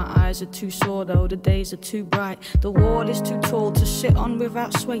alive. My eyes are too sore though, the days are too bright. The wall is too tall to sit on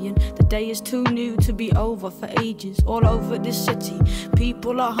without swaying. The day is too new to be over for ages. All over this city,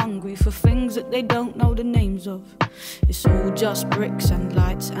 people are hungry for things that they don't know the names of. It's all just bricks and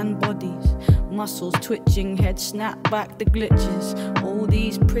lights and bodies. Muscles twitching, head snap back the glitches. All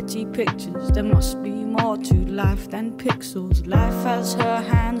these pretty pictures, there must be more to life than pixels. Life has her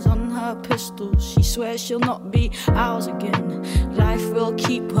hands on her pistols. She swears she'll not be ours again. Life will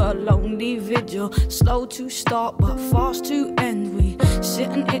keep her lonely vigil. Slow to start but fast to end. We sit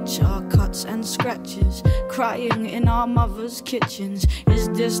and itch our cuts and scratches, crying in our mother's kitchens. Is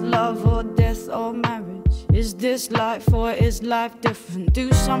this love or death or marriage? Is this life or is life different?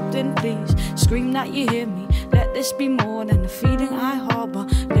 Do something please, scream that you hear me. Let this be more than the feeling I harbor.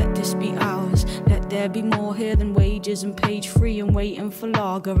 Let this be ours, let there'd be more here than wages and page 3 and waiting for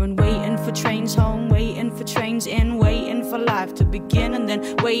lager and waiting for trains home, waiting for trains in, waiting for life to begin and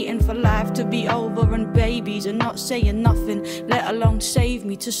then waiting for life to be over and babies and not saying nothing, let alone save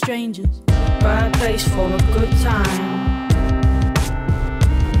me to strangers. Bad place for a good time.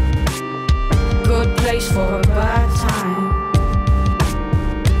 Good place for a bad time.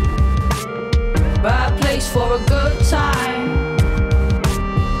 Bad place for a good time.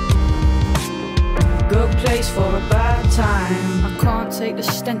 Good place for a bad time. I can't take the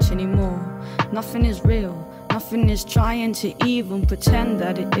stench anymore. Nothing is real. Nothing is trying to even pretend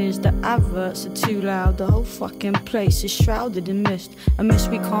that it is. The adverts are too loud. The whole fucking place is shrouded in mist. A mist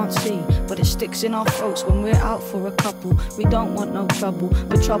we can't see, but it sticks in our throats when we're out for a couple. We don't want no trouble,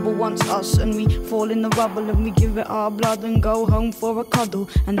 but trouble wants us, and we fall in the rubble and we give it our blood and go home for a cuddle.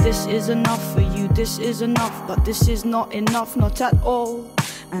 And this is enough for you, this is enough, but this is not enough, not at all.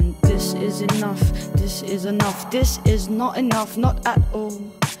 And this is enough, this is enough, this is not enough, not at all.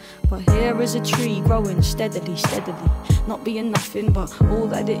 But here is a tree growing steadily, steadily, not being nothing but all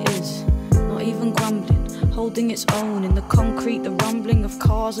that it is, not even grumbling, holding its own in the concrete, the rumbling of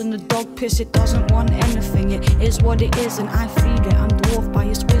cars and the dog piss. It doesn't want anything, it is what it is and I feel it. I'm dwarfed by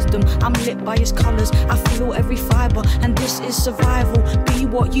its wisdom, I'm lit by its colours, I feel every fibre and this is survival. Be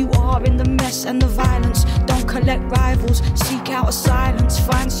what you are in the mess and the violence, don't collect rivals, seek out a silence,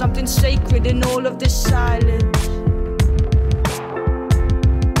 find something sacred in all of this silence.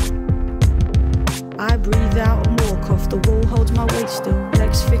 I breathe out and walk off, the wall holds my weight still.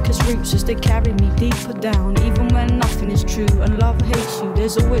 Legs thick as roots as they carry me deeper down. Even when nothing is true and love hates you,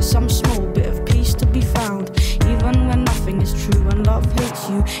 there's always some small bit of peace to be found. Even when nothing is true and love hates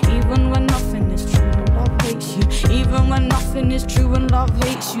you. Even when nothing is true and love hates you. Even when nothing is true and love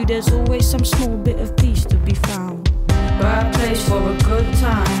hates you, there's always some small bit of peace to be found. Bad place for a good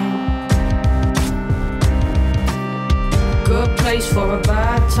time. Good place for a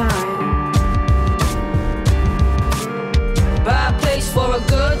bad time. Bad place for a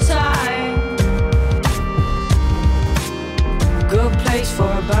good time. Good place for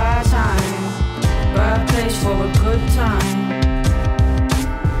a bad time. Bad place for a good time.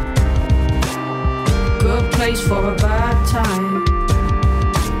 Good place for a bad time.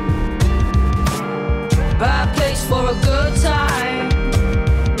 Bad place for a good time.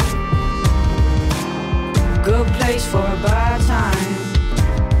 Good place for a bad time.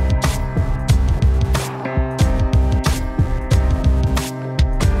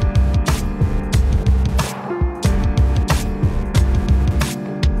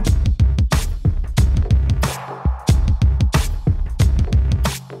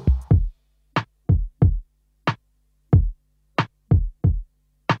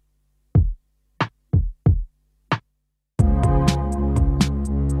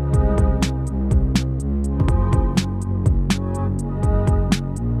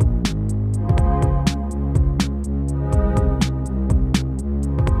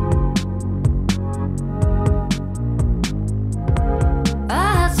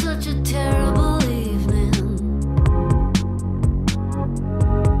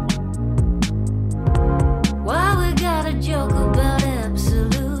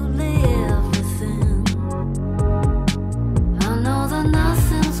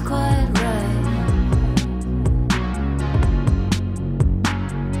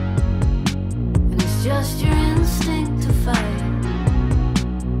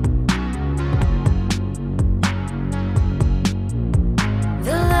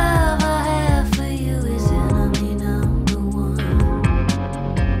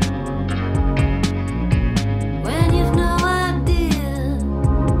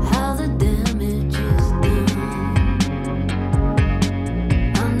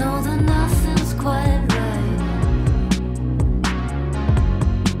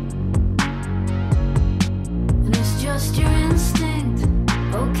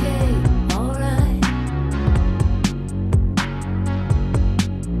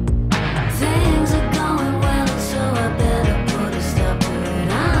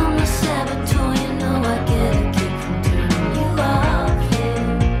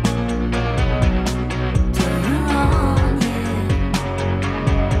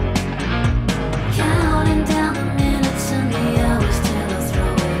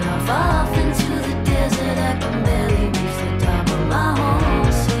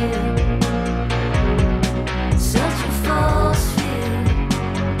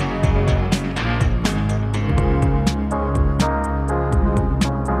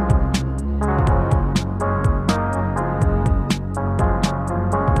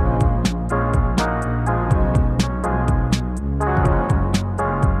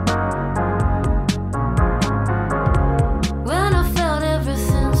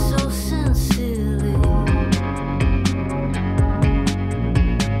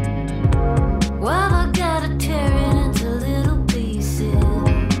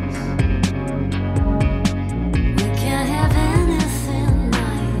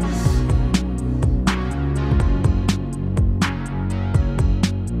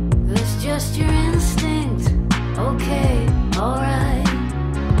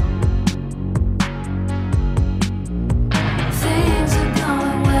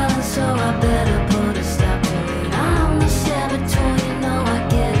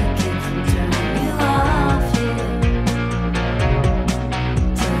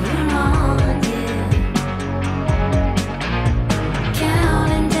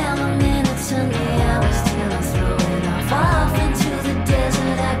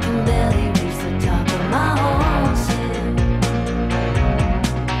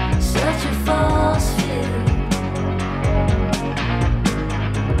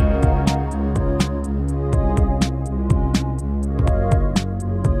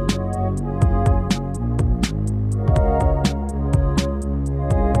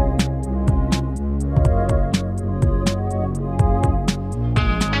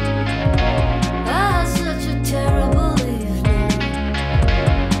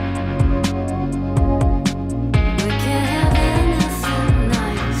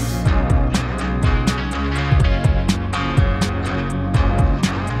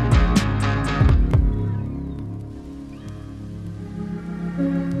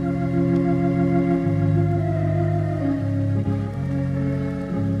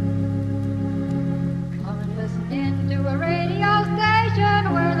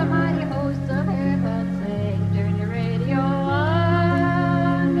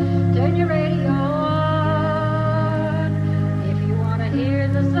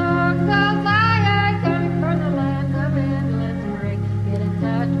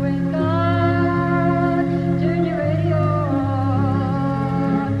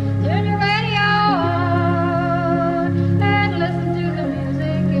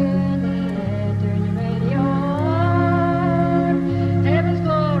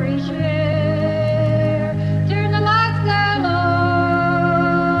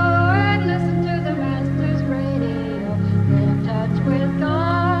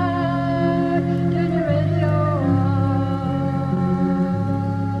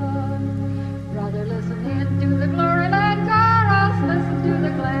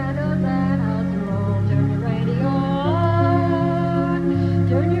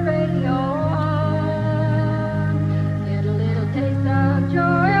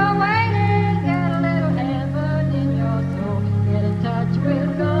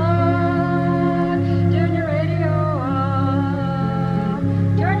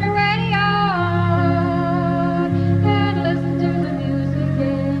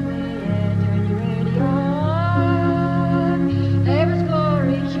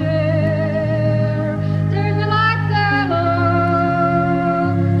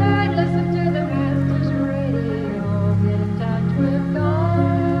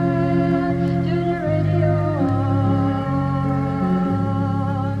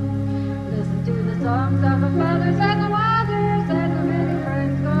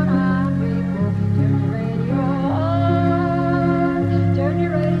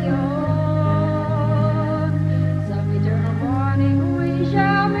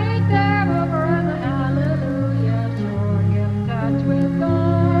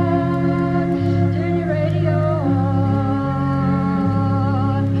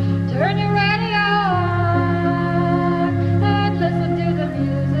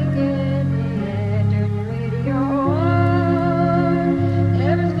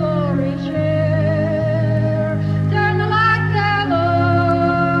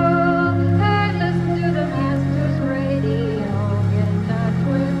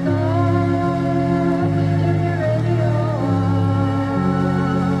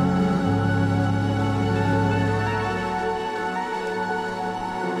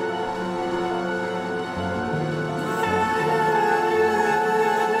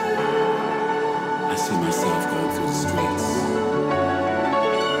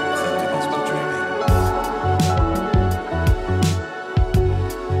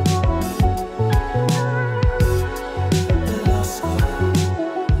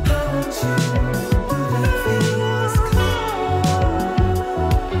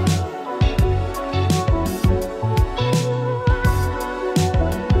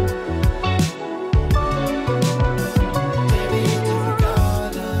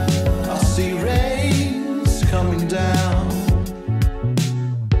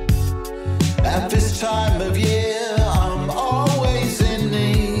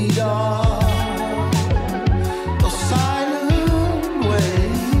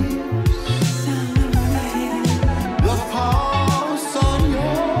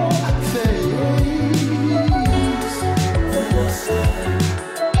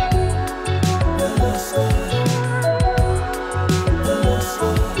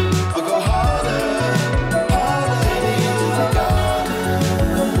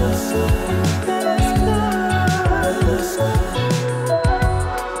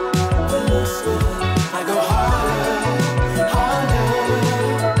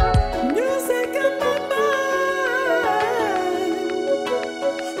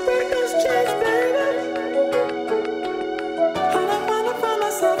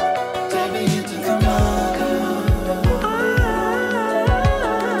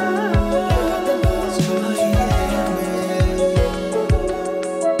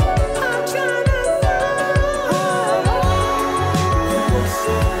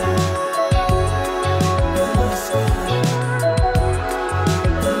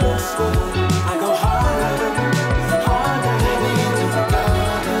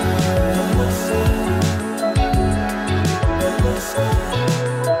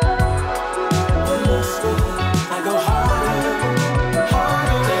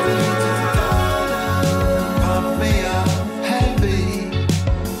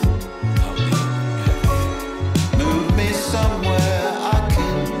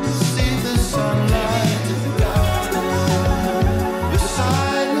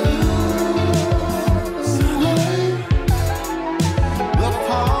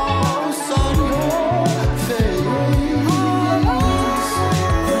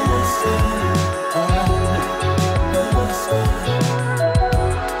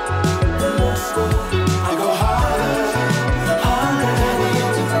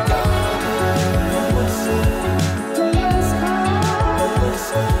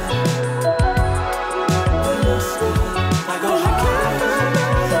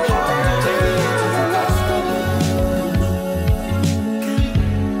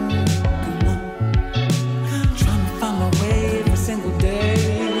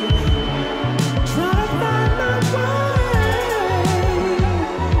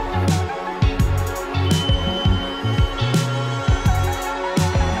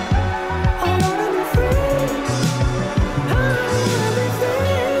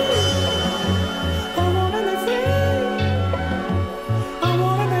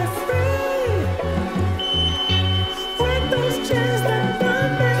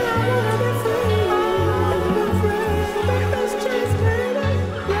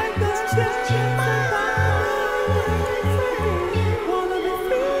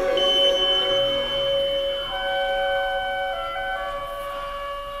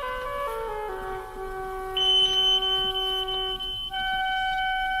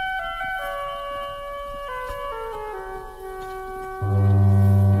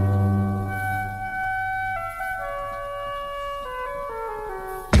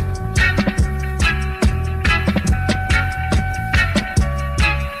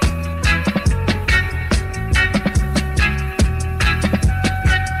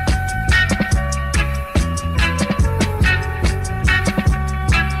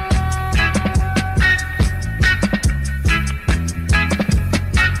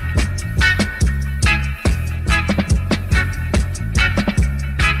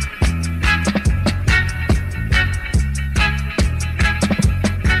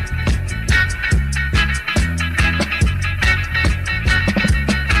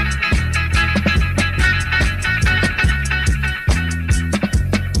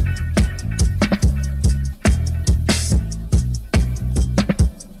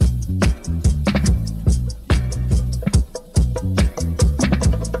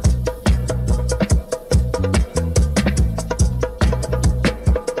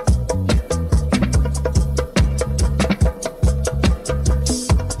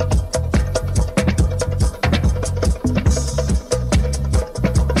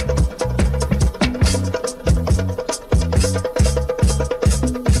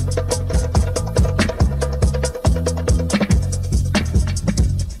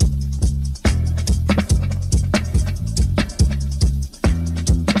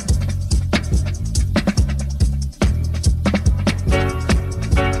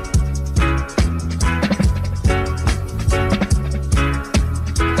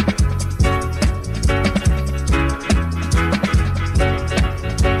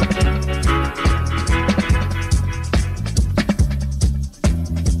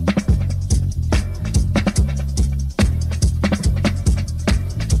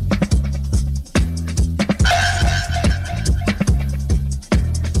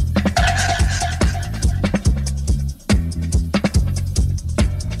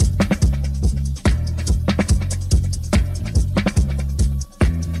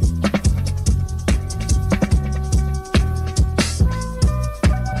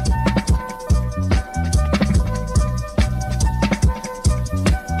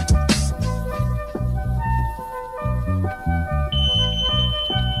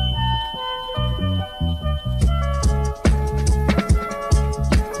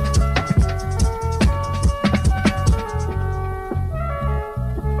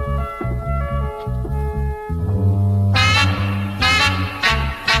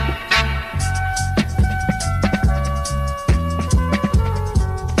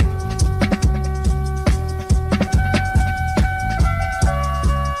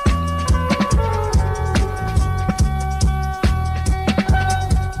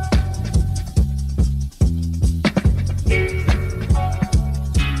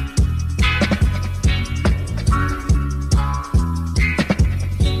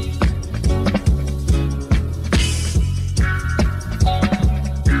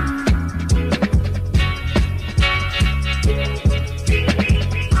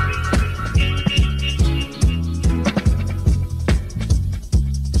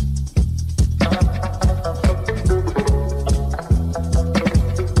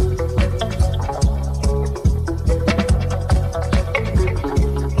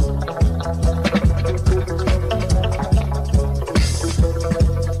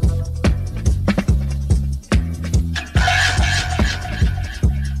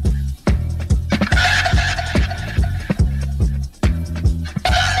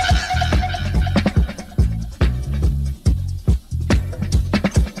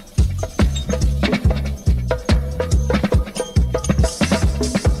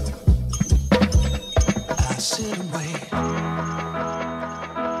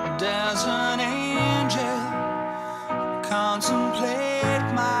 as an angel, contemplate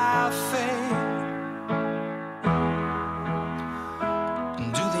my fate.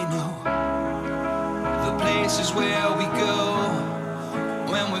 And do they know the places where we go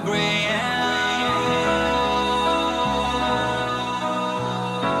when we're gray and old?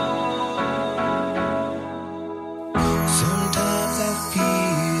 Sometimes I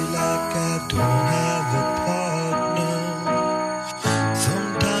feel like I don't have a partner.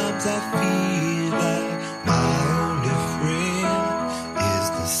 Sometimes I feel like my only friend is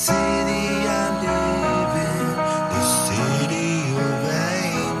the city I live in, the city of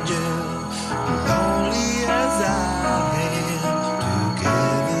angels. Lonely as I am,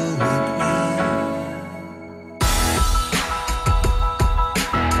 together we cry.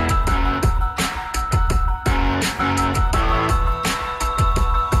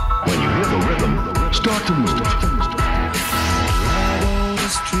 When you hear the rhythm, start to move. Ride on the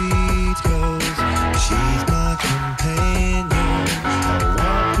street 'cause she's my companion. I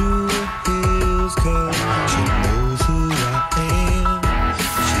walk through the hills 'cause she knows who I am.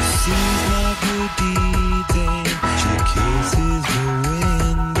 She sees my good deeds and she kisses me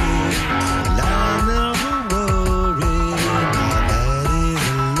when I never worry, now that is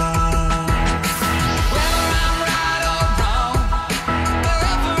a lie. Whether I'm right or wrong,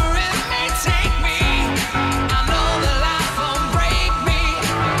 wherever it may take me, I know that life won't break me.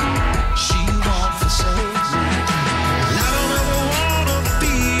 She won't forsake me. I don't ever wanna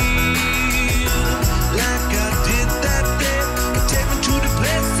feel like I did that day. Take me to the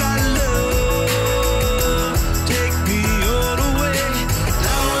place I love. Take me all the way. I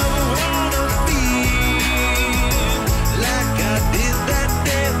don't ever wanna feel like I did that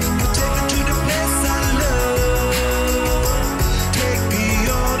day. Take me to the place I love. Take me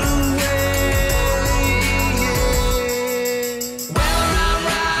all the way. Whether I'm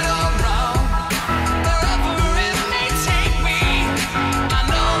right or wrong, wherever it may take me, I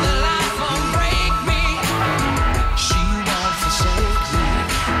know that life won't break me. She won't forsake me.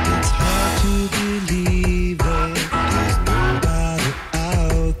 It's hard to believe that there's nobody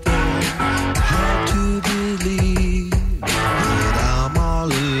out there. Hard to believe that I'm all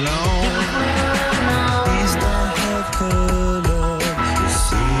alone. At least I have her love. The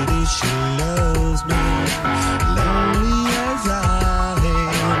city she loves me. Lonely as I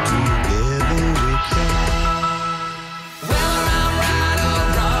am, together we cry. Whether I'm right or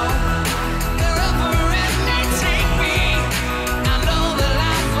wrong, wherever it may take me, I know that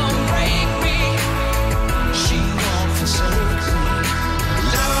life won't break me. She won't forsake me.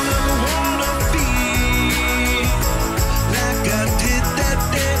 I don't ever wanna feel like I did that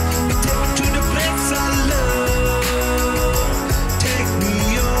day. Take me to the place I love. Take me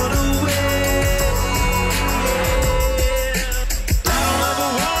all the way. I don't ever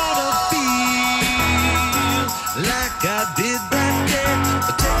wanna feel like I did that day.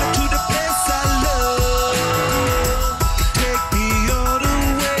 Take me to the place I love. Take me all the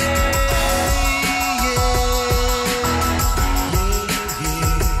way.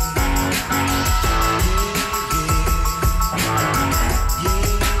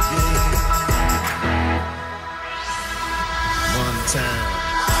 One time.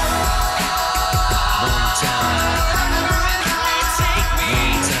 One time. Take me.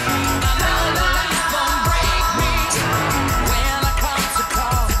 I know that life won't break me. When I come to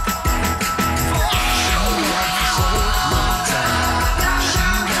call, she won't forsake me. She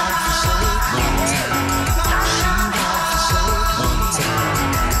won't forsake me. She won't forsake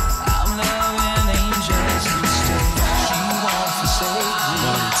me. I'm loving angels instead. She won't forsake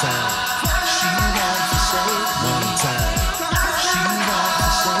me. She won't forsake me. She won't forsake me.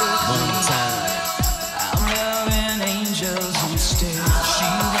 I'm loving angels instead. She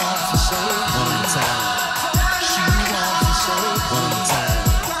won't forsake me. She won't forsake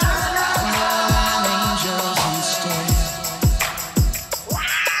me. I'm loving angels instead.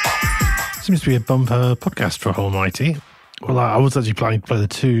 Seems to be a bumper podcast for HallMighty. Well, I was actually planning to play the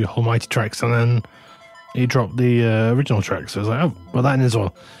two HallMighty tracks, and then he dropped the original track. So I was like, oh, well, that in as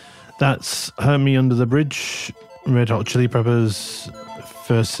well. That's Hurt Me Under the Bridge, Red Hot Chili Peppers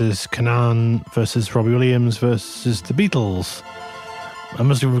versus Canaan versus Robbie Williams versus the Beatles. I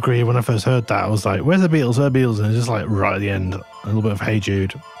must agree, when I first heard that, I was like, where's the Beatles? Where's the Beatles? And it's just like right at the end, a little bit of Hey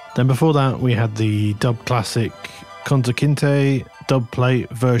Jude. Then before that, we had the dub classic Conta Kinte dub plate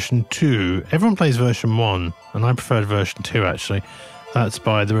version 2. Everyone plays version 1, and I preferred version 2 actually. That's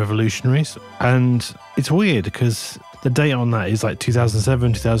by The Revolutionaries. And it's weird because the date on that is like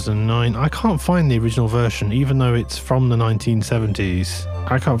 2007, 2009. I can't find the original version, even though it's from the 1970s.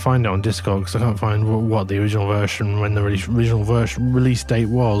 I can't find it on Discogs. I can't find what the original version, when the original version release date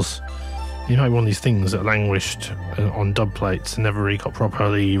was. You know, like one of these things that languished on dub plates and never really got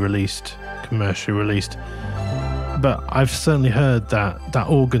properly released, commercially released. But I've certainly heard that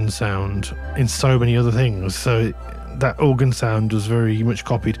organ sound in so many other things. So that organ sound was very much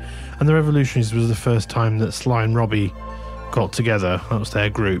copied. And the Revolutionaries was the first time that Sly and Robbie got together. That was their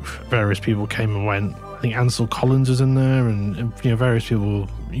group. Various people came and went. I think Ansel Collins was in there, and you know, various people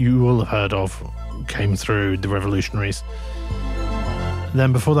you will have heard of came through the Revolutionaries.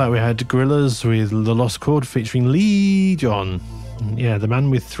 Then before that we had Gorillaz with The Lost Chord featuring Lee John. Yeah, the man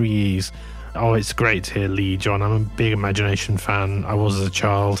with 3 E's. Oh, it's great to hear Lee John. I'm a big Imagination fan. I was as a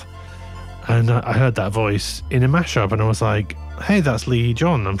child. And I heard that voice in a mashup and I was like, hey, that's Lee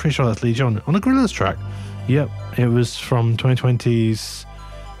John. I'm pretty sure that's Lee John on a Gorillaz track. Yep, it was from 2020's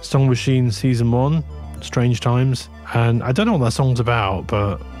Song Machine Season 1, Strange Times. And I don't know what that song's about,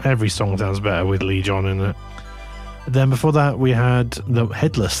 but every song sounds better with Lee John in it. Then before that we had the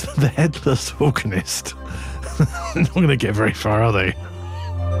Headless Organist. Not going to get very far, are they?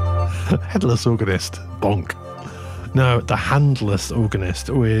 Headless Organist, bonk. No, the Handless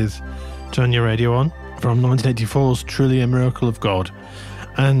Organist with Turn Your Radio On from 1984's Truly a Miracle of God.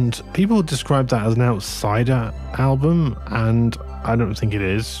 And people describe that as an outsider album, and I don't think it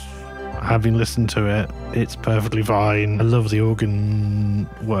is. Having listened to it, it's perfectly fine. I love the organ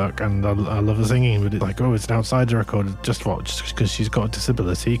work and I love the singing, but it's like, oh, it's an outsider record. Just what? Just because she's got a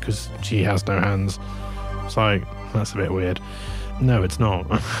disability, because she has no hands. It's like, that's a bit weird. No, it's not.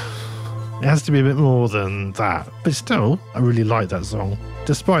 It has to be a bit more than that. But still, I really like that song.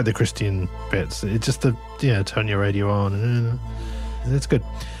 Despite the Christian bits, it's just turn your radio on. It's good.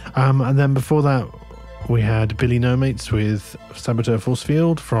 And then before that, we had Billy No Mates with Saboteur Force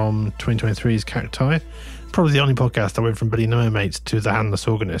Field from 2023's Cacti. Probably the only podcast I went from Billy No Mates to the Handless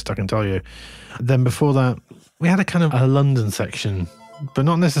Organist, I can tell you. Then before that, we had a kind of a London section, but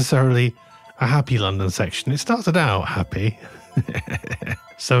not necessarily a happy London section. It started out happy.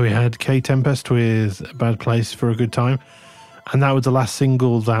 So we had K Tempest with A Bad Place for a Good Time. And that was the last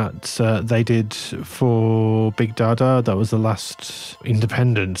single that they did for Big Dada. That was the last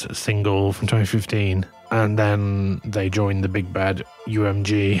independent single from 2015. And then they joined the big bad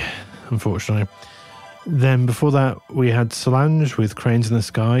UMG, unfortunately. Then before that, we had Solange with Cranes in the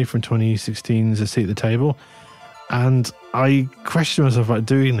Sky from 2016's A Seat at the Table. And I questioned myself about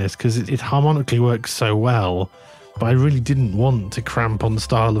doing this because it harmonically works so well. But I really didn't want to cramp on the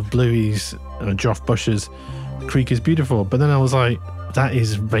style of Bluey's and Joff Bush's Creek is Beautiful. But then I was like, that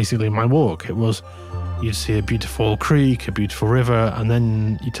is basically my walk. It was, you'd see a beautiful creek, a beautiful river, and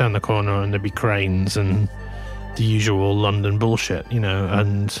then you turn the corner and there'd be cranes and the usual London bullshit, you know.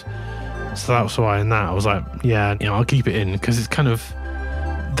 And so that's why in that I was like, yeah, you know, I'll keep it in, because it's kind of,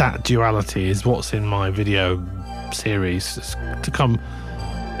 that duality is what's in my video series to come.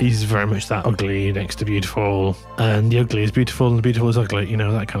 Is very much that ugly next to beautiful, and the ugly is beautiful and the beautiful is ugly, you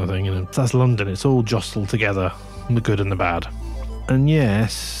know, that kind of thing, you know. That's London. It's all jostled together, the good and the bad. And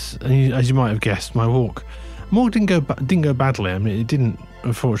yes, as you might have guessed, my walk didn't go badly. I mean, it didn't,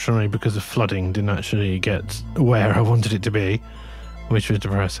 unfortunately, because of flooding, didn't actually get where I wanted it to be, which was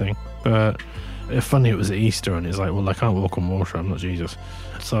depressing. But funny, it was at Easter and it's like, well, I can't walk on water, I'm not Jesus.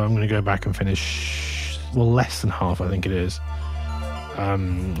 So I'm going to go back and finish, well, less than half, I think it is. I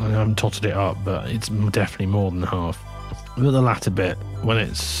haven't totted it up, but it's definitely more than half. But the latter bit, when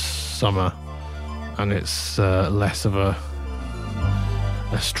it's summer and it's less of a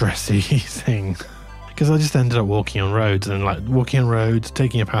stressy thing, because I just ended up walking on roads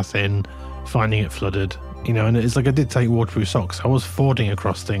taking a path in, finding it flooded, you know. And it's like I did take waterproof socks. I was fording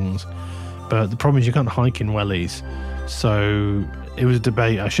across things, but the problem is you can't hike in wellies. So it was a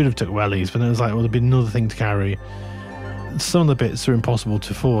debate. I should have took wellies, but then it was like, well, there'd be another thing to carry. Some of the bits are impossible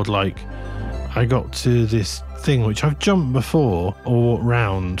to ford. Like, I got to this thing which I've jumped before or walked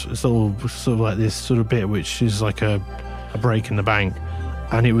round. It's all sort of like this sort of bit which is like a break in the bank,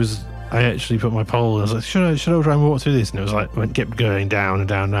 and it was, I actually put my pole, I was like, should I try and walk through this? And it was like, kept going down and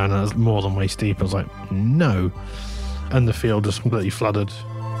down and it was more than waist deep. I was like, no. And the field was completely flooded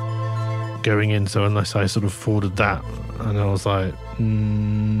going in, so unless I sort of forded that, and I was like,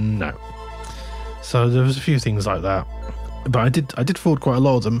 no. So there was a few things like that. But I did ford quite a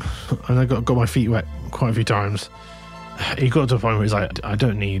lot of them, and I got my feet wet quite a few times. It got to a point where it's like, I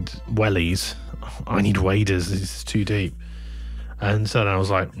don't need wellies, I need waders, it's too deep. And so then I was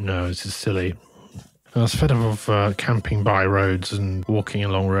like, no, this is silly. And I was fed up of camping by roads and walking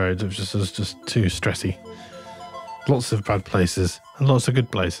along roads. It was just too stressy. Lots of bad places and lots of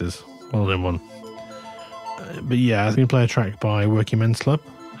good places, all in one. But yeah, I'm going to play a track by Working Men's Club.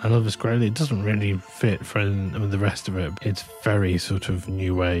 I love this greatly. It doesn't really fit for the rest of it. It's very sort of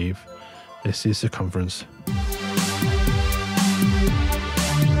new wave. This is Circumference.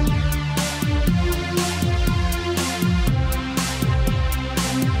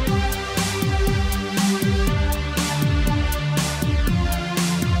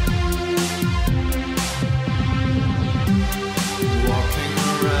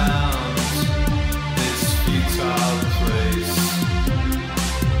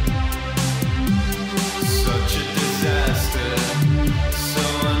 Such a disaster, so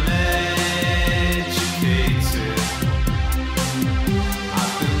uneducated.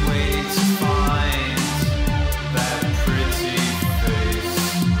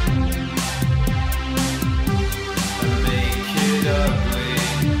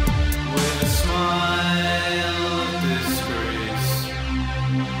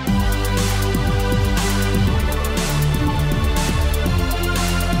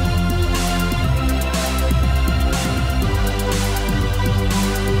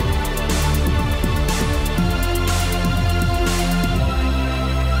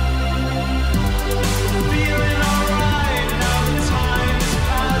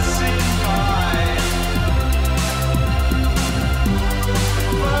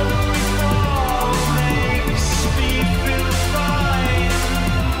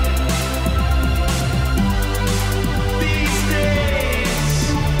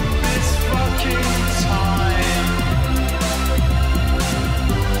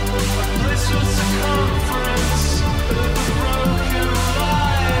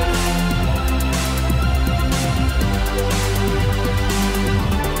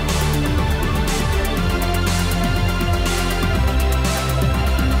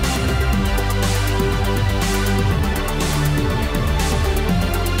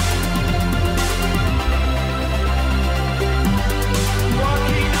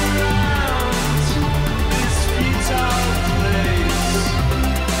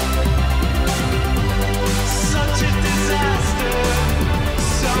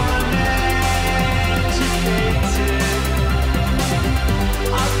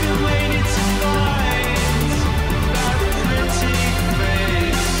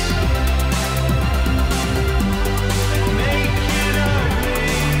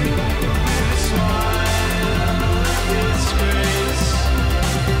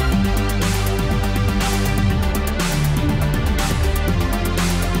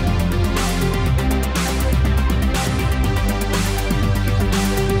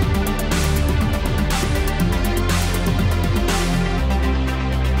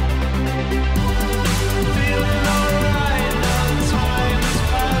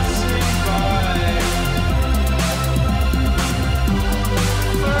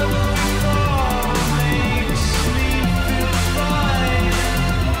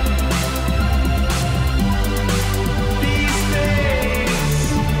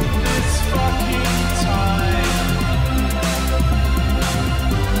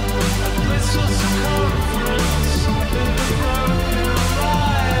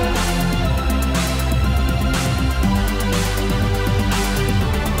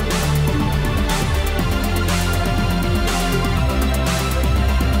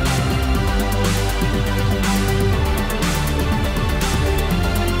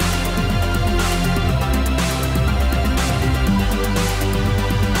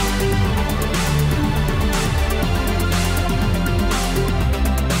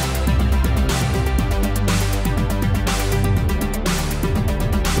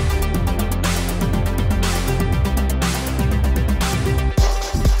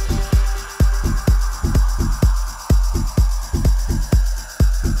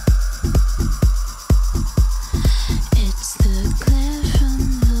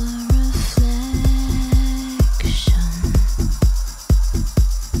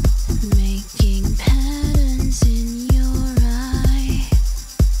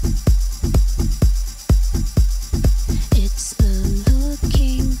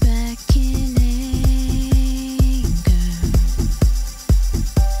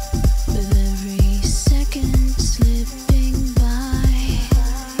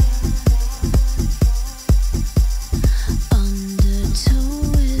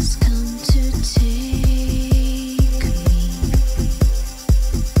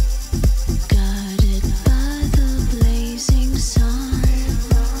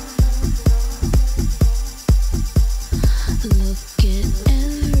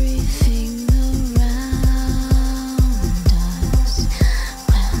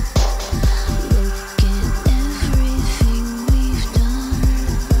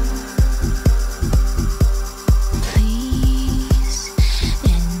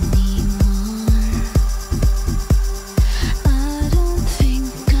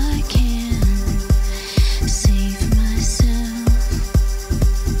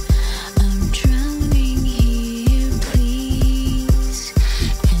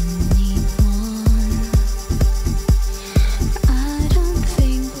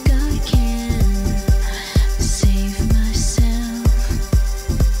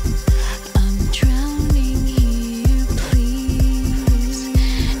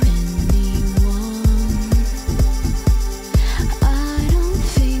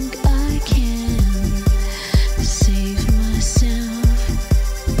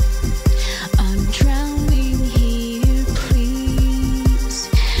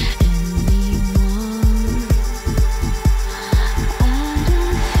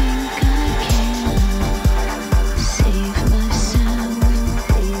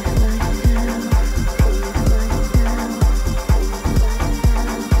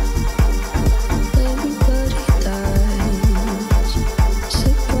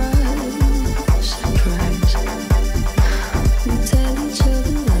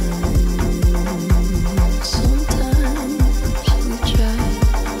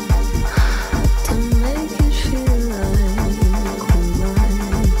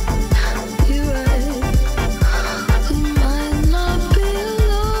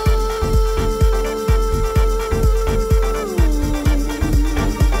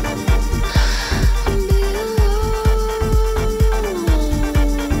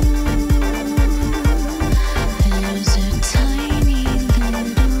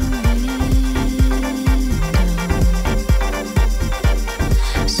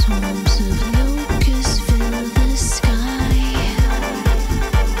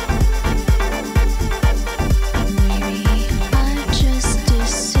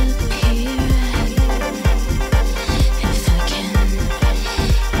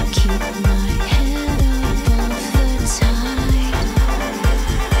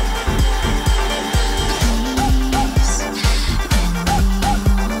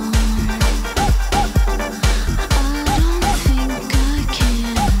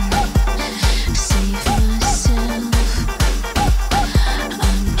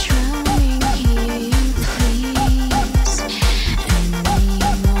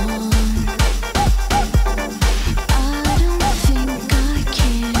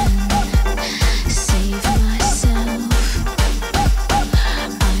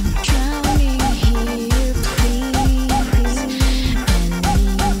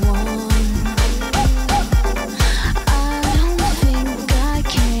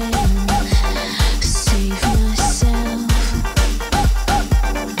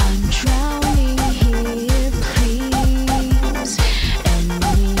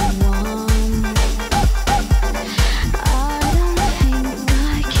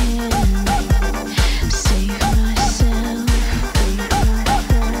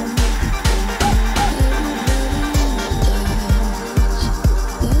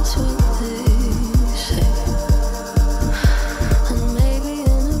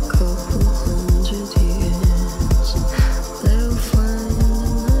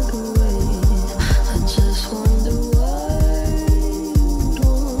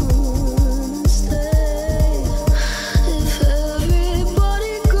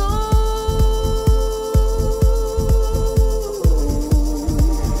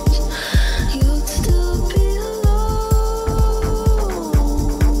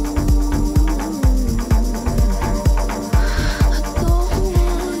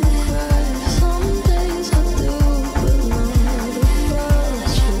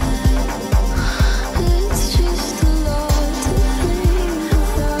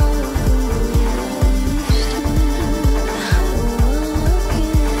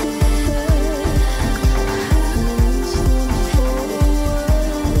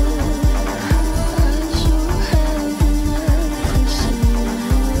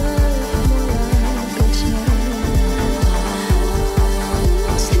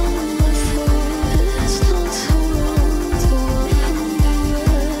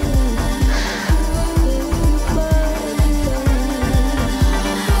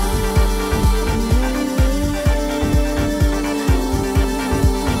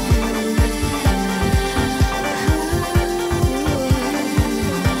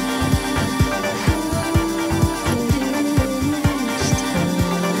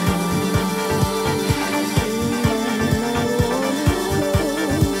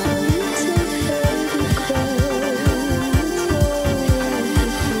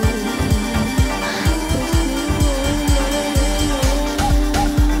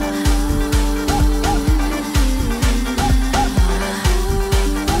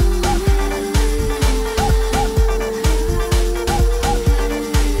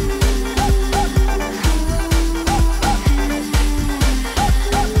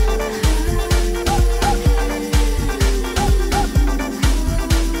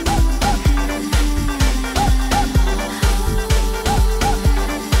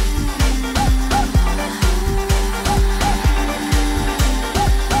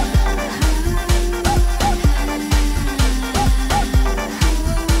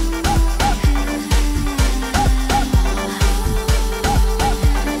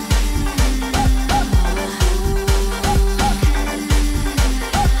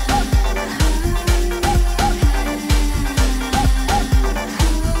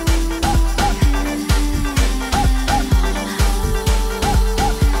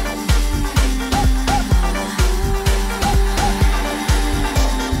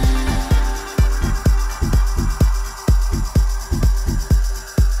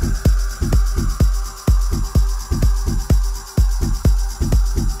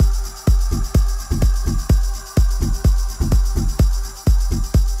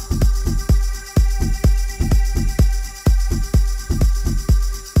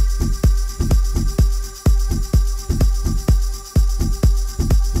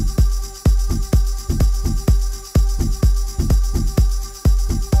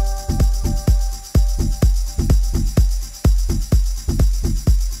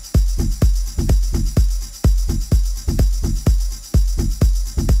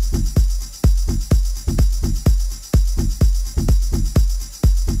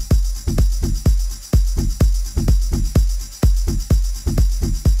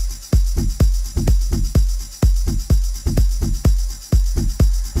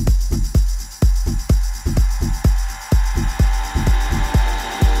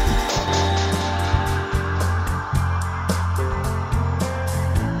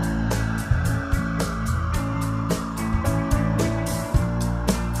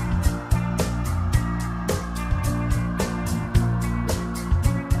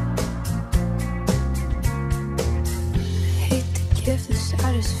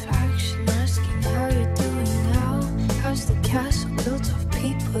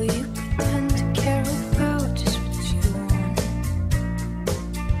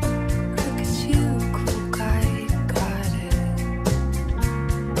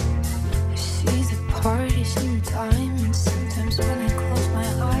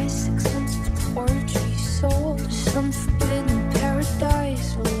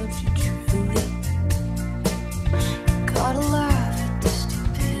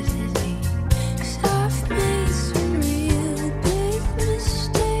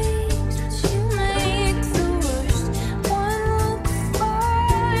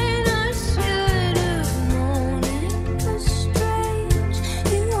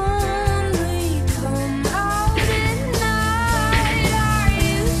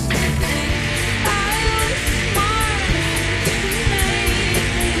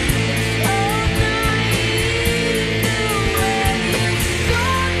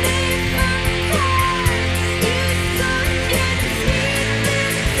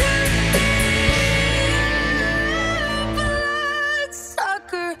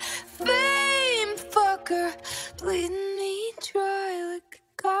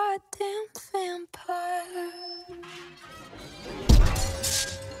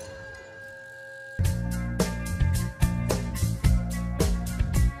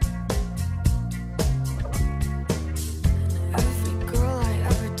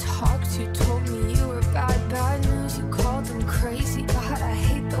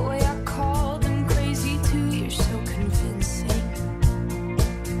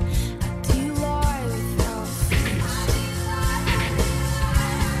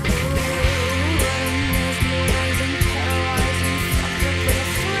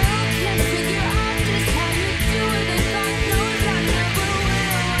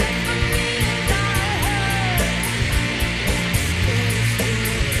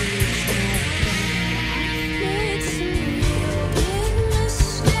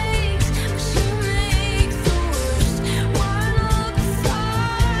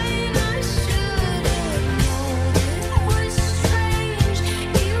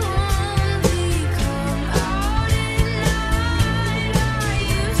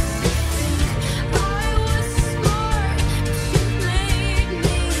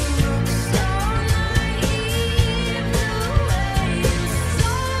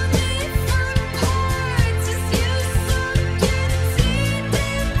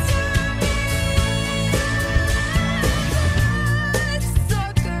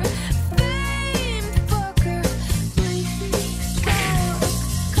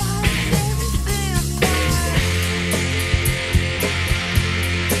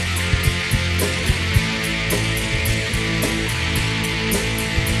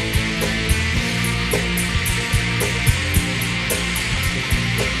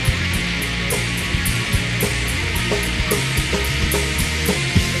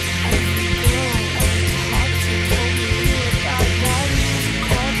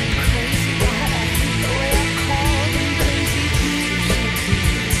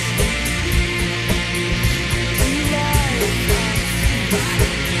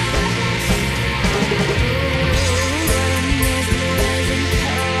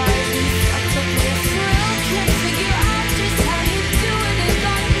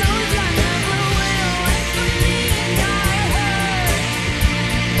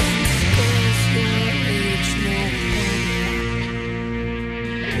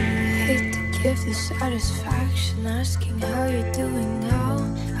 with the satisfaction, asking how you're doing now.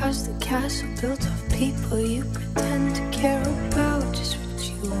 How's the castle built of people you pretend to care about? Just what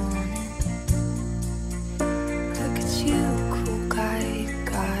you wanted. Look at you, cool guy, you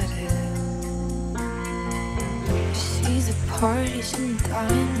got it. You see the parties and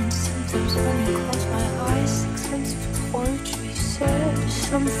diamonds. Sometimes when I close my eyes, expensive poetry says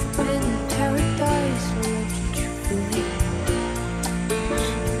some forbidden paradise. Or would you truly?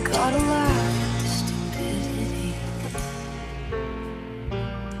 Gotta laugh at the stupidity.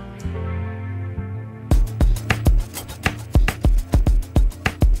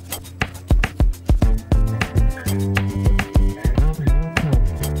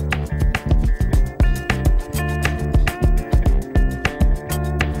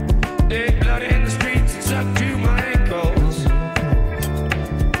 Dead blood in the streets, it's up to my ankles.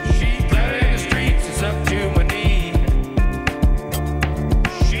 Sheep blood in the streets, it's up to my knees.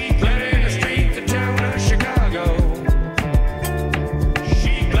 Sheep blood in the streets, the town of Chicago.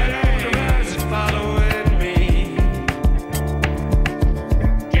 Sheep blood on the rise is following me.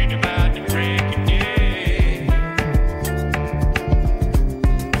 Think about the break of day.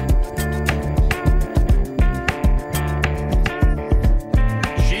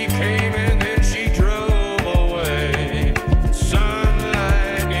 She came and then she drove away.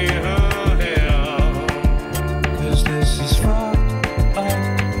 Sunlight in her hair. 'Cause this is fucked up,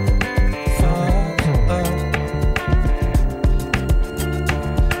 fucked up.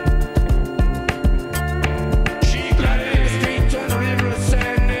 She glad in the streets on the river of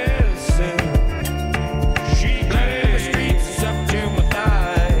sadness. She glad in the streets, it's up to my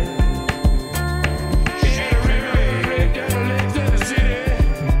thigh. She had a river red down the legs of the city.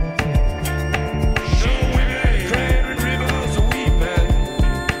 No women crying and rivers are weeping.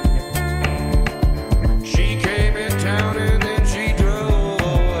 She came in town and then she drove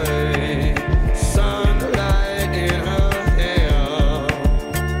away. Sunlight in her hair.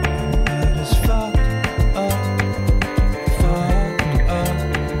 That is fucked up, fucked up.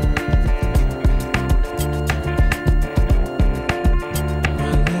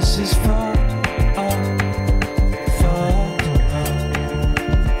 Well, this is fucked up, fucked up.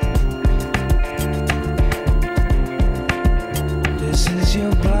 This is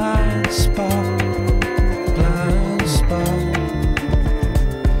your blind spot, blind spot.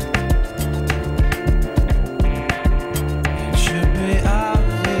 It should be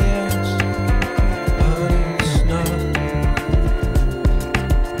obvious, but it's not.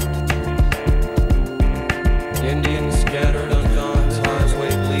 Indians scattered on dawn's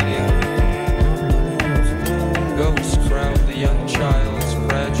highway bleeding. Ghosts crowd the young child's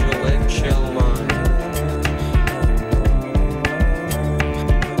fragile eggshell mind.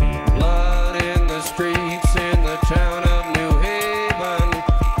 Blood in the streets in the town of New Haven.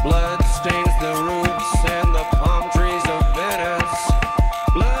 Blood stains the roofs and the palm trees of Venice.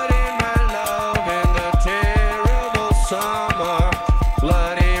 Blood in my love in the terrible summer.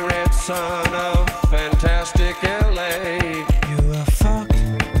 Bloody red sun of fantastic LA. You are fucked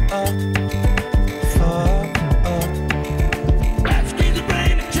up, fucked up. Let's squeeze the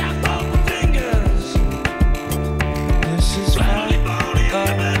brain and chop off the fingers. This is Bloody fucked bone in the up,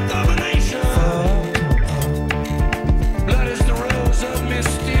 birth of a nation. fucked up. Blood is the rose of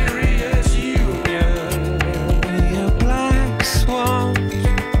mysterious union. We are black swans,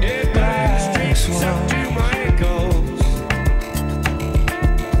 Dead blood in the streets, it's up to my ankles.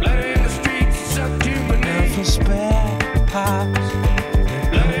 Blood in the streets, it's up to my now knees. for spare parts.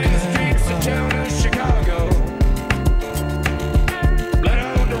 Blood in the streets, the town of Chicago. Blood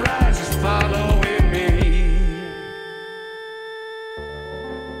on the rise is following me.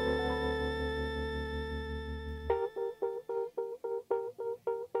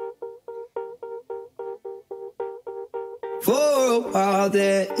 For a while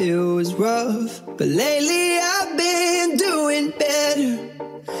there it was rough, but lately I've been doing better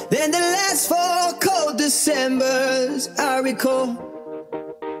than the last 4 cold Decembers I recall.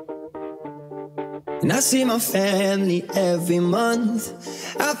 And I see my family every month.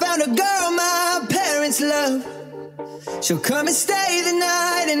 I found a girl my parents love. She'll come and stay the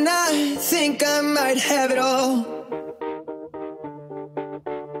night, and I think I might have it all.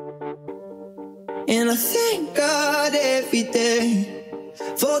 And I thank God every day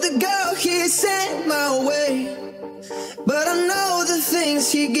for the girl he sent my way. But I know the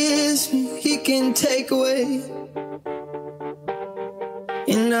things he gives me, he can take away.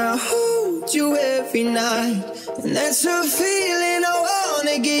 And I hold you every night, and that's a feeling I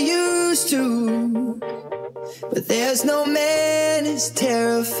wanna get used to. But there's no man as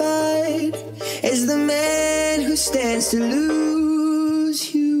terrified as the man who stands to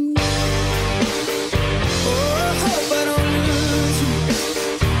lose you.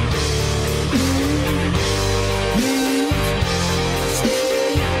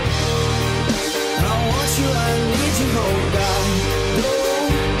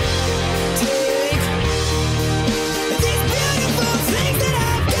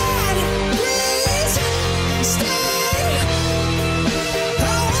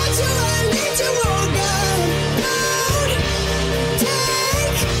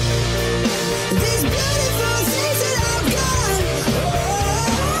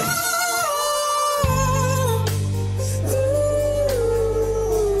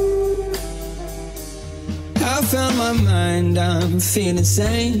 my mind, I'm feeling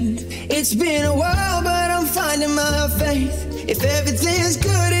sane. It's been a while, but I'm finding my faith. If everything's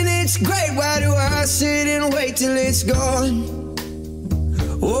good and it's great, why do I sit and wait till it's gone?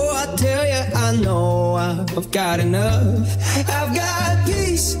 Oh, I tell you, I know I've got enough. I've got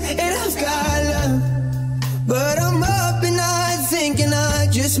peace and I've got love, but I'm up and I'm thinking I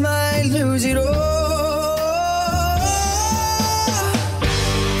just might lose it all.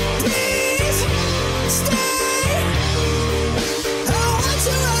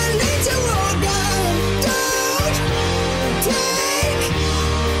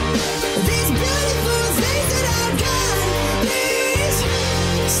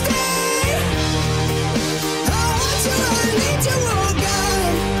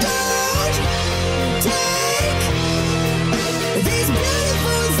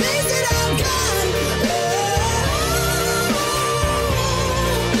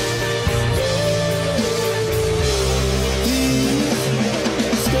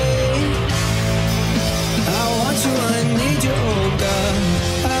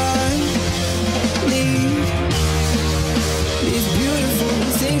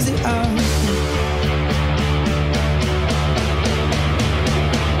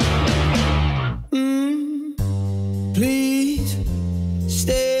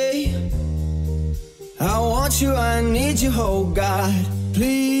 I need you, oh God,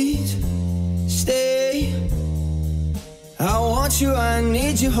 please stay. I want you, I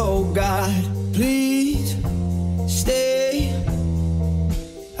need you, oh God, please stay.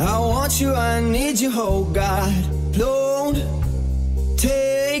 I want you, I need you, oh God, don't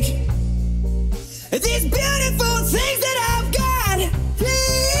take these beautiful things that I've got,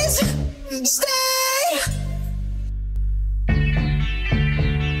 please stay.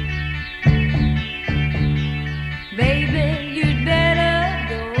 Baby, you'd better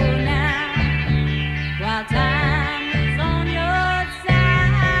go now, while time is on your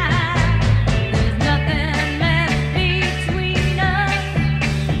side. There's nothing left between us.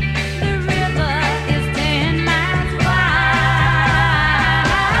 The river is 10 miles wide.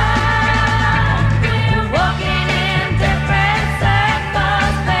 We're walking in different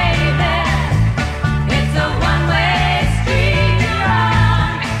circles, baby. It's a one-way street you're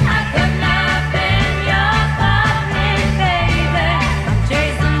on. I could not bend your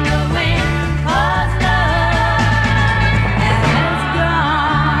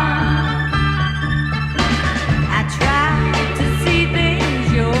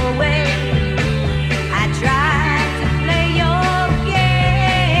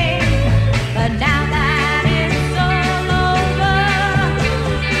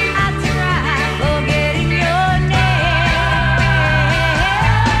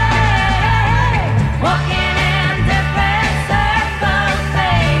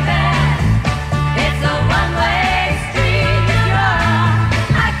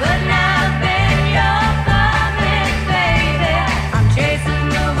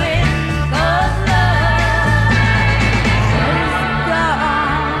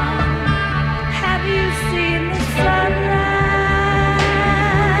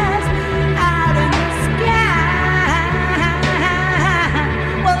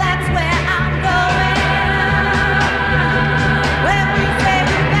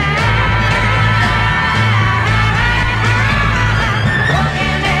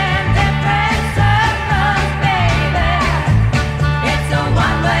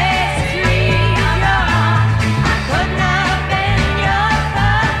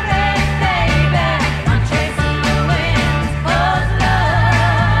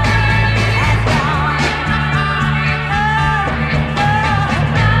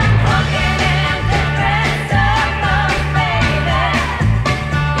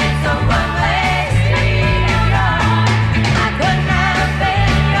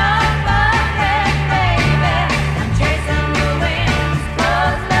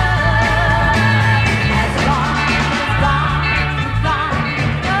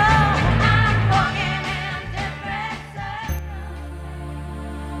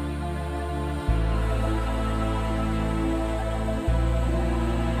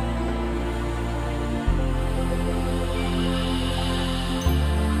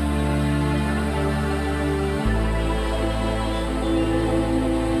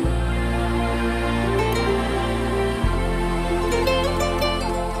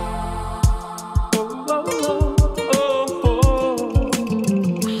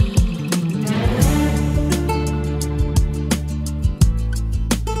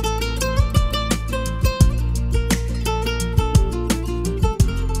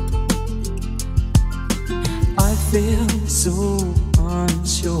feel so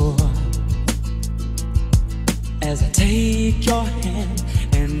unsure as I take your hand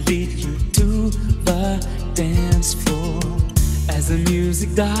and lead you to the dance floor. As the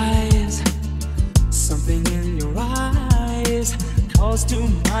music dies, something in your eyes calls to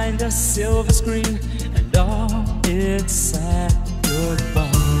mind a silver screen and all its sad goodbye.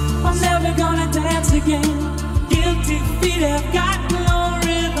 I'm never gonna dance again. Guilty feet have got no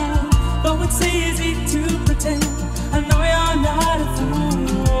rhythm. Though it's easy to pretend, I know you're not a fool.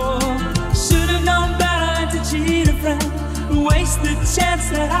 Should've known better than to cheat a friend, waste the chance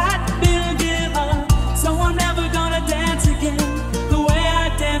that I'd been given. So I'm never gonna dance again the way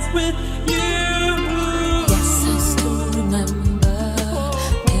I danced with you. Yes, I still remember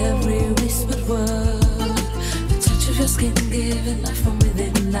every whispered word, the touch of your skin giving life from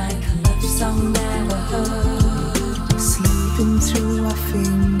within like a love song never heard. Sleeping through our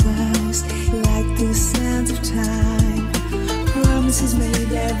fingers like the sands of time. Promises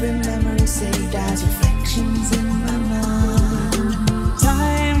made, every memory saved as reflections in my mind.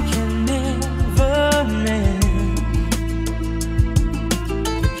 Time can never mend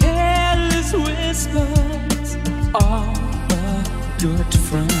careless whispers of a good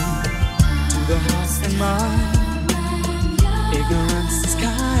friend. To the hearts and mind, ignorance is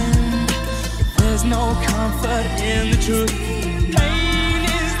kind. There's no comfort in the truth. Pain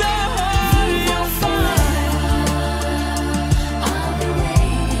is the heart you'll find. I'll be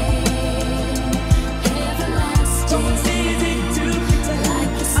waiting, everlasting. So it's easy to pretend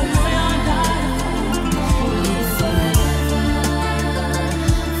Like the I know you're not live forever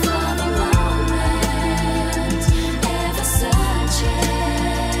for the moment, ever searching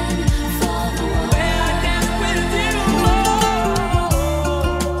for the one. where I dance with you.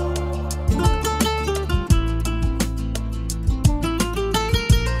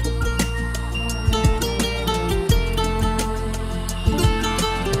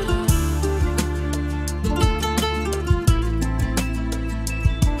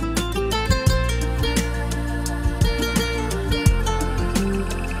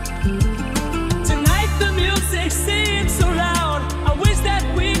 Tonight the music seems so loud. I wish that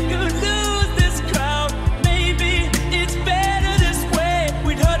we could lose this crowd. Maybe it's better this way.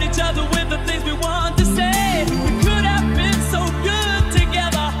 We'd hurt each other with the things we want to say. We could have been so good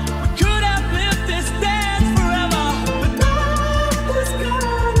together. We could have lived this dance forever. But now who's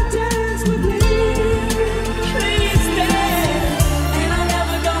gonna dance with me? Please stay. And I'm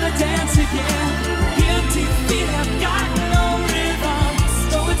never gonna dance again. Guilty feet have got no rhythm.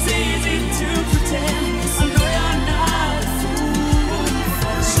 So it's easy to pretend I know you're not a fool.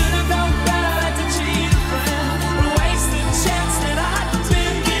 Should've known better than to cheat a friend, waste the chance that I'd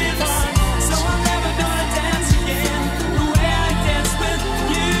been given. So I'm never gonna dance again the way I danced with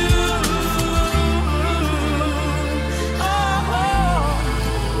you.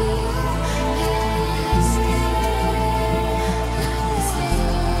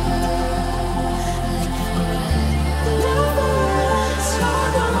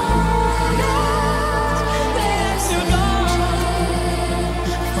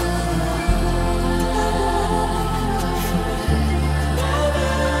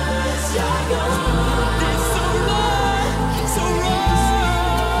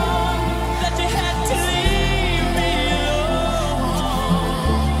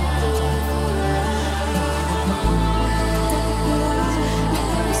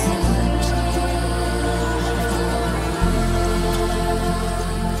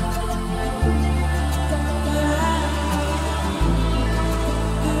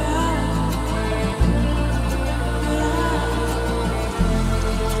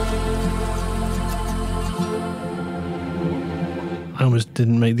 I almost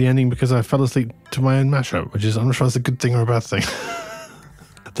didn't make the ending because I fell asleep to my own mashup, which is, I'm not sure that's a good thing or a bad thing.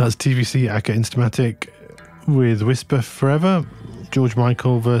 That's TVC Aka Instamatic with Whisper Forever, George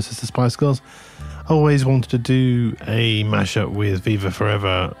Michael versus the Spice Girls. I always wanted to do a mashup with Viva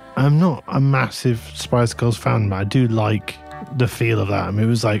Forever. I'm not a massive Spice Girls fan, but I do like the feel of that. I mean, it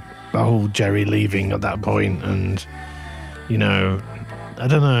was like the whole Jerry leaving at that point, and, you know, I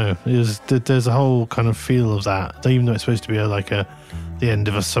don't know. There's a whole kind of feel of that. Even though it's supposed to be the end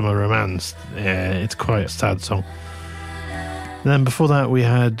of a summer romance, yeah, it's quite a sad song. Then before that, we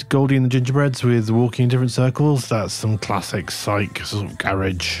had Goldie and the Gingerbreads with Walking in Different Circles. That's some classic psych sort of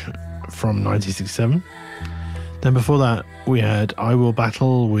garage from 1967. Then before that, we had I Will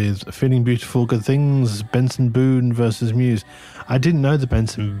Battle with Feeling Beautiful, Good Things, Benson Boone versus Muse. I didn't know the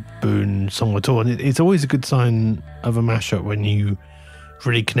Benson Boone song at all, and it's always a good sign of a mashup when you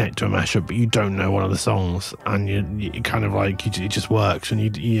really connect to a mashup, but you don't know one of the songs, and you kind of like, it just works, and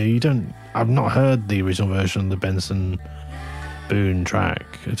you don't. I've not heard the original version of the Benson spoon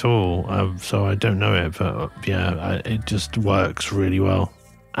track at all, so I don't know it, but yeah, it just works really well.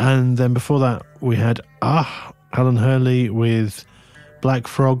 And then before that, we had Alan Hurley with Black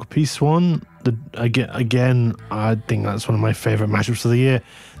Frog Peace One. Again, I think that's one of my favourite mashups of the year.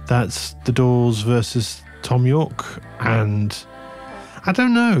 That's The Doors versus Tom York, and I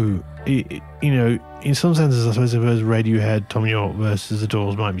don't know, in some senses, I suppose Radiohead, Tom York versus The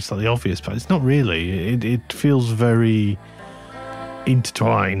Doors might be slightly obvious, but it's not really. It feels very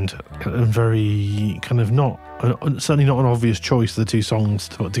intertwined and very kind of certainly not an obvious choice of the two songs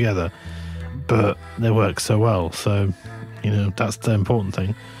to put together, but they work so well. So, that's the important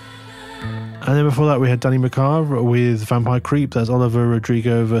thing. And then before that, we had Danny McCarr with Vampire Creep. That's Oliver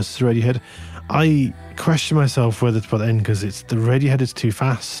Rodrigo versus Radiohead. I question myself whether to put that in because the Radiohead is too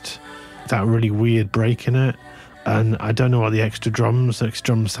fast. That really weird break in it, and I don't know why the extra drums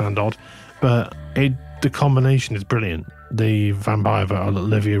sound odd, but the combination is brilliant. The Vampire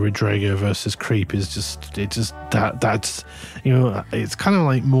Olivia Rodrigo versus Creep is that's it's kind of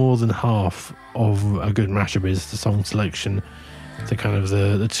like more than half of a good mashup is the song selection, the kind of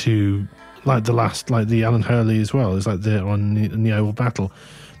the two, like the last, like the Alan Hurley as well, it's like in the Oval Battle,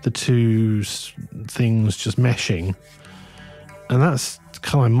 the two things just meshing, and that's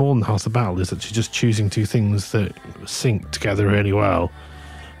kind of more than half the battle, is actually just choosing two things that sync together really well.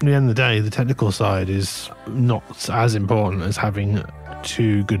 At the end of the day, the technical side is not as important as having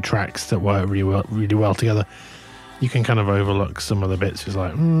two good tracks that work really well together. You can kind of overlook some of the bits. It's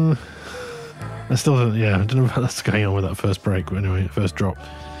like, I still don't know what's going on with that first break, but anyway, first drop.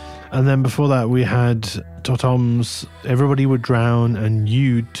 And then before that, we had ToToM's Everybody Would Drown and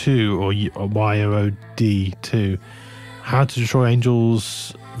U2, or YOOD2. How to Destroy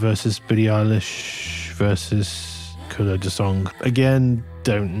Angels versus Billie Eilish versus Couleur de Song. Again,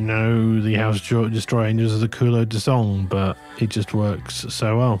 don't know the How to Destroy Angels as a Couleur de Song, but it just works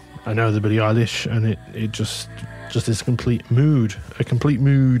so well. I know the Billie Eilish, and it just is a complete mood.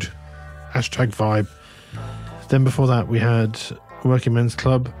 Hashtag vibe. Then before that, we had Working Men's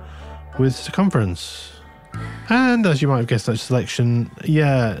Club with Circumference. And as you might have guessed, that selection,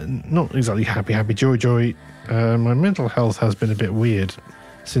 not exactly happy, joy. My mental health has been a bit weird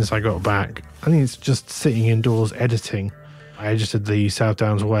since I got back. I think it's just sitting indoors editing. I edited the South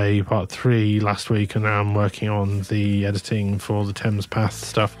Downs Way Part 3 last week, and now I'm working on the editing for the Thames Path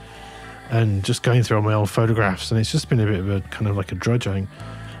stuff and just going through all my old photographs, and it's just been a bit of a kind of like a drudge, I think.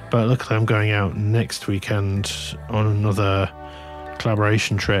 But luckily I'm going out next weekend on another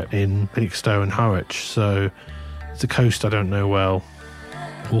collaboration trip in Bextor and Harwich, so it's a coast I don't know well,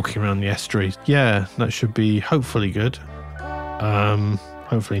 walking around the estuary. Yeah, that should be hopefully good,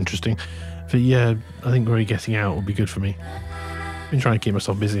 hopefully interesting. But yeah, I think really getting out will be good for me. I've been trying to keep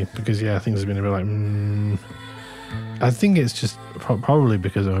myself busy because things have been a bit like I think it's just probably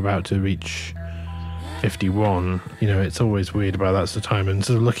because I'm about to reach 51. It's always weird about that sort of time, and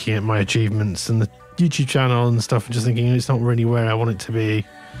sort of looking at my achievements and the YouTube channel and stuff and just thinking it's not really where I want it to be.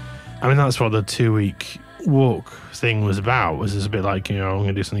 I mean, that's what the 2-week walk thing was about, was just a bit like, I'm going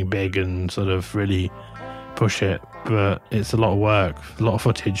to do something big and sort of really push it, but it's a lot of work, a lot of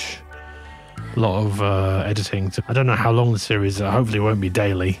footage, a lot of editing. I don't know how long the series is. Hopefully it won't be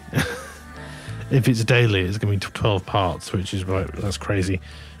daily. If it's daily, it's going to be 12 parts, which is like, that's crazy.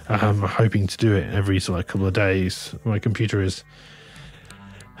 I'm hoping to do it every sort of couple of days. My computer is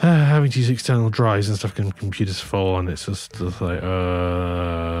having to use external drives and stuff, and computers full, and it's just like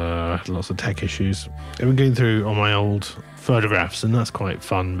lots of tech issues. I've been going through all my old photographs, and that's quite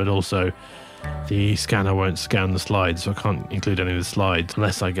fun, but also the scanner won't scan the slides, so I can't include any of the slides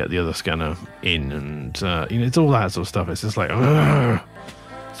unless I get the other scanner in, and it's all that sort of stuff. It's just like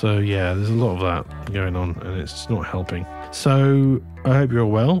so yeah, there's a lot of that going on, and it's just not helping. So I hope you're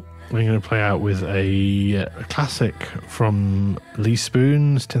all well. I'm going to play out with a classic from Lee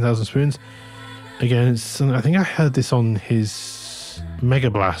Spoon's 10,000 Spoons. Again, I think I heard this on his Mega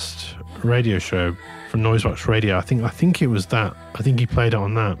Blast radio show from Noisebox Radio. I think it was that. I think he played it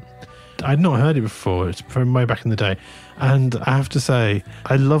on that. I'd not heard it before. It's from way back in the day. And I have to say,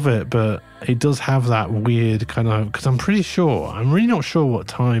 I love it, but it does have that weird kind of, because I'm really not sure what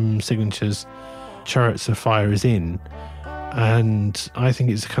time signatures Chariots of Fire is in. And I think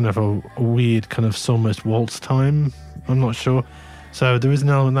it's kind of a weird kind of almost waltz time. I'm not sure. So there is an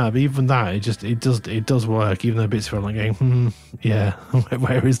element of that, but even that, it does work, even though bits feel like going, yeah,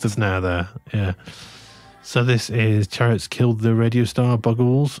 where is this now there? Yeah. So this is Chariots Killed the Radio Star,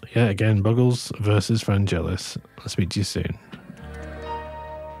 Buggles. Yeah, again, Buggles versus Vangelis. I'll speak to you soon.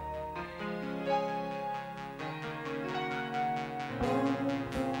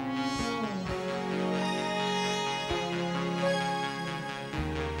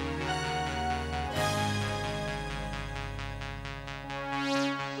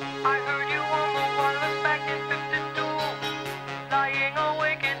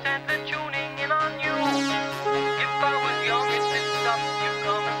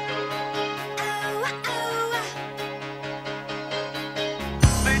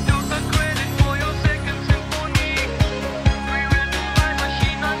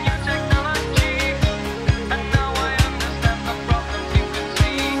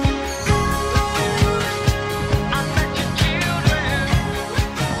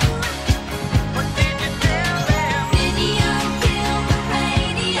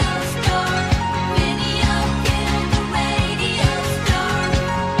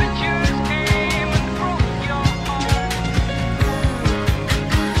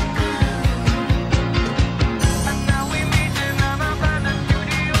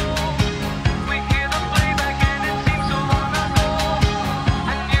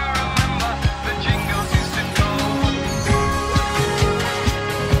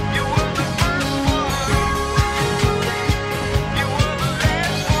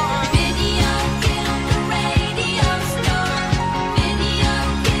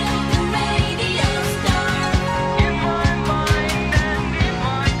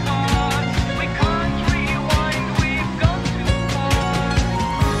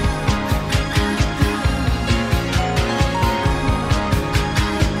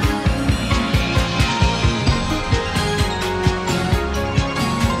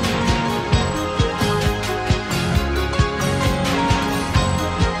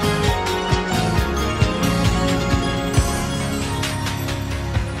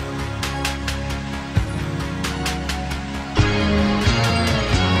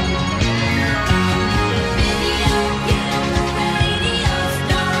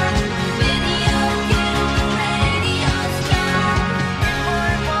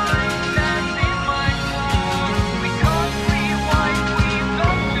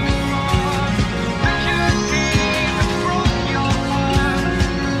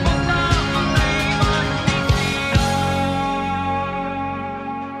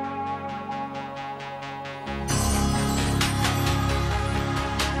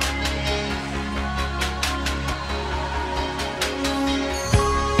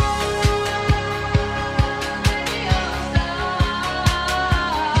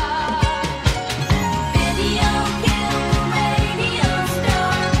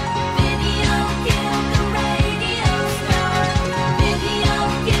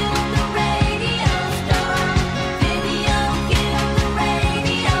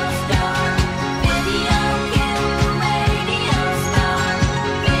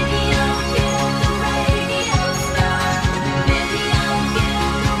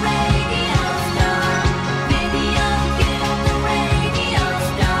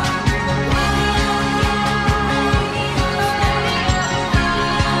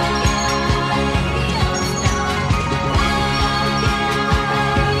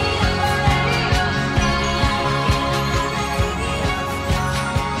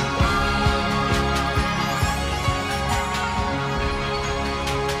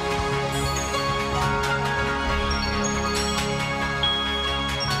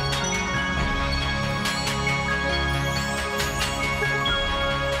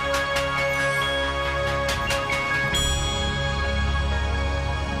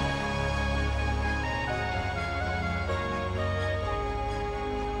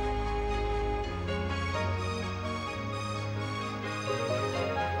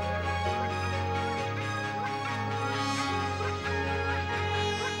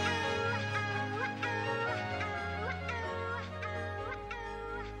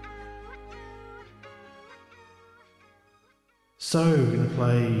 So we're going to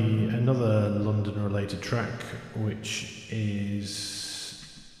play another London-related track, which is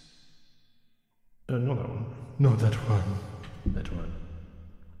not that one, not that one, that one,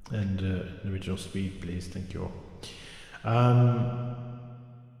 and the original speed, please, thank you all.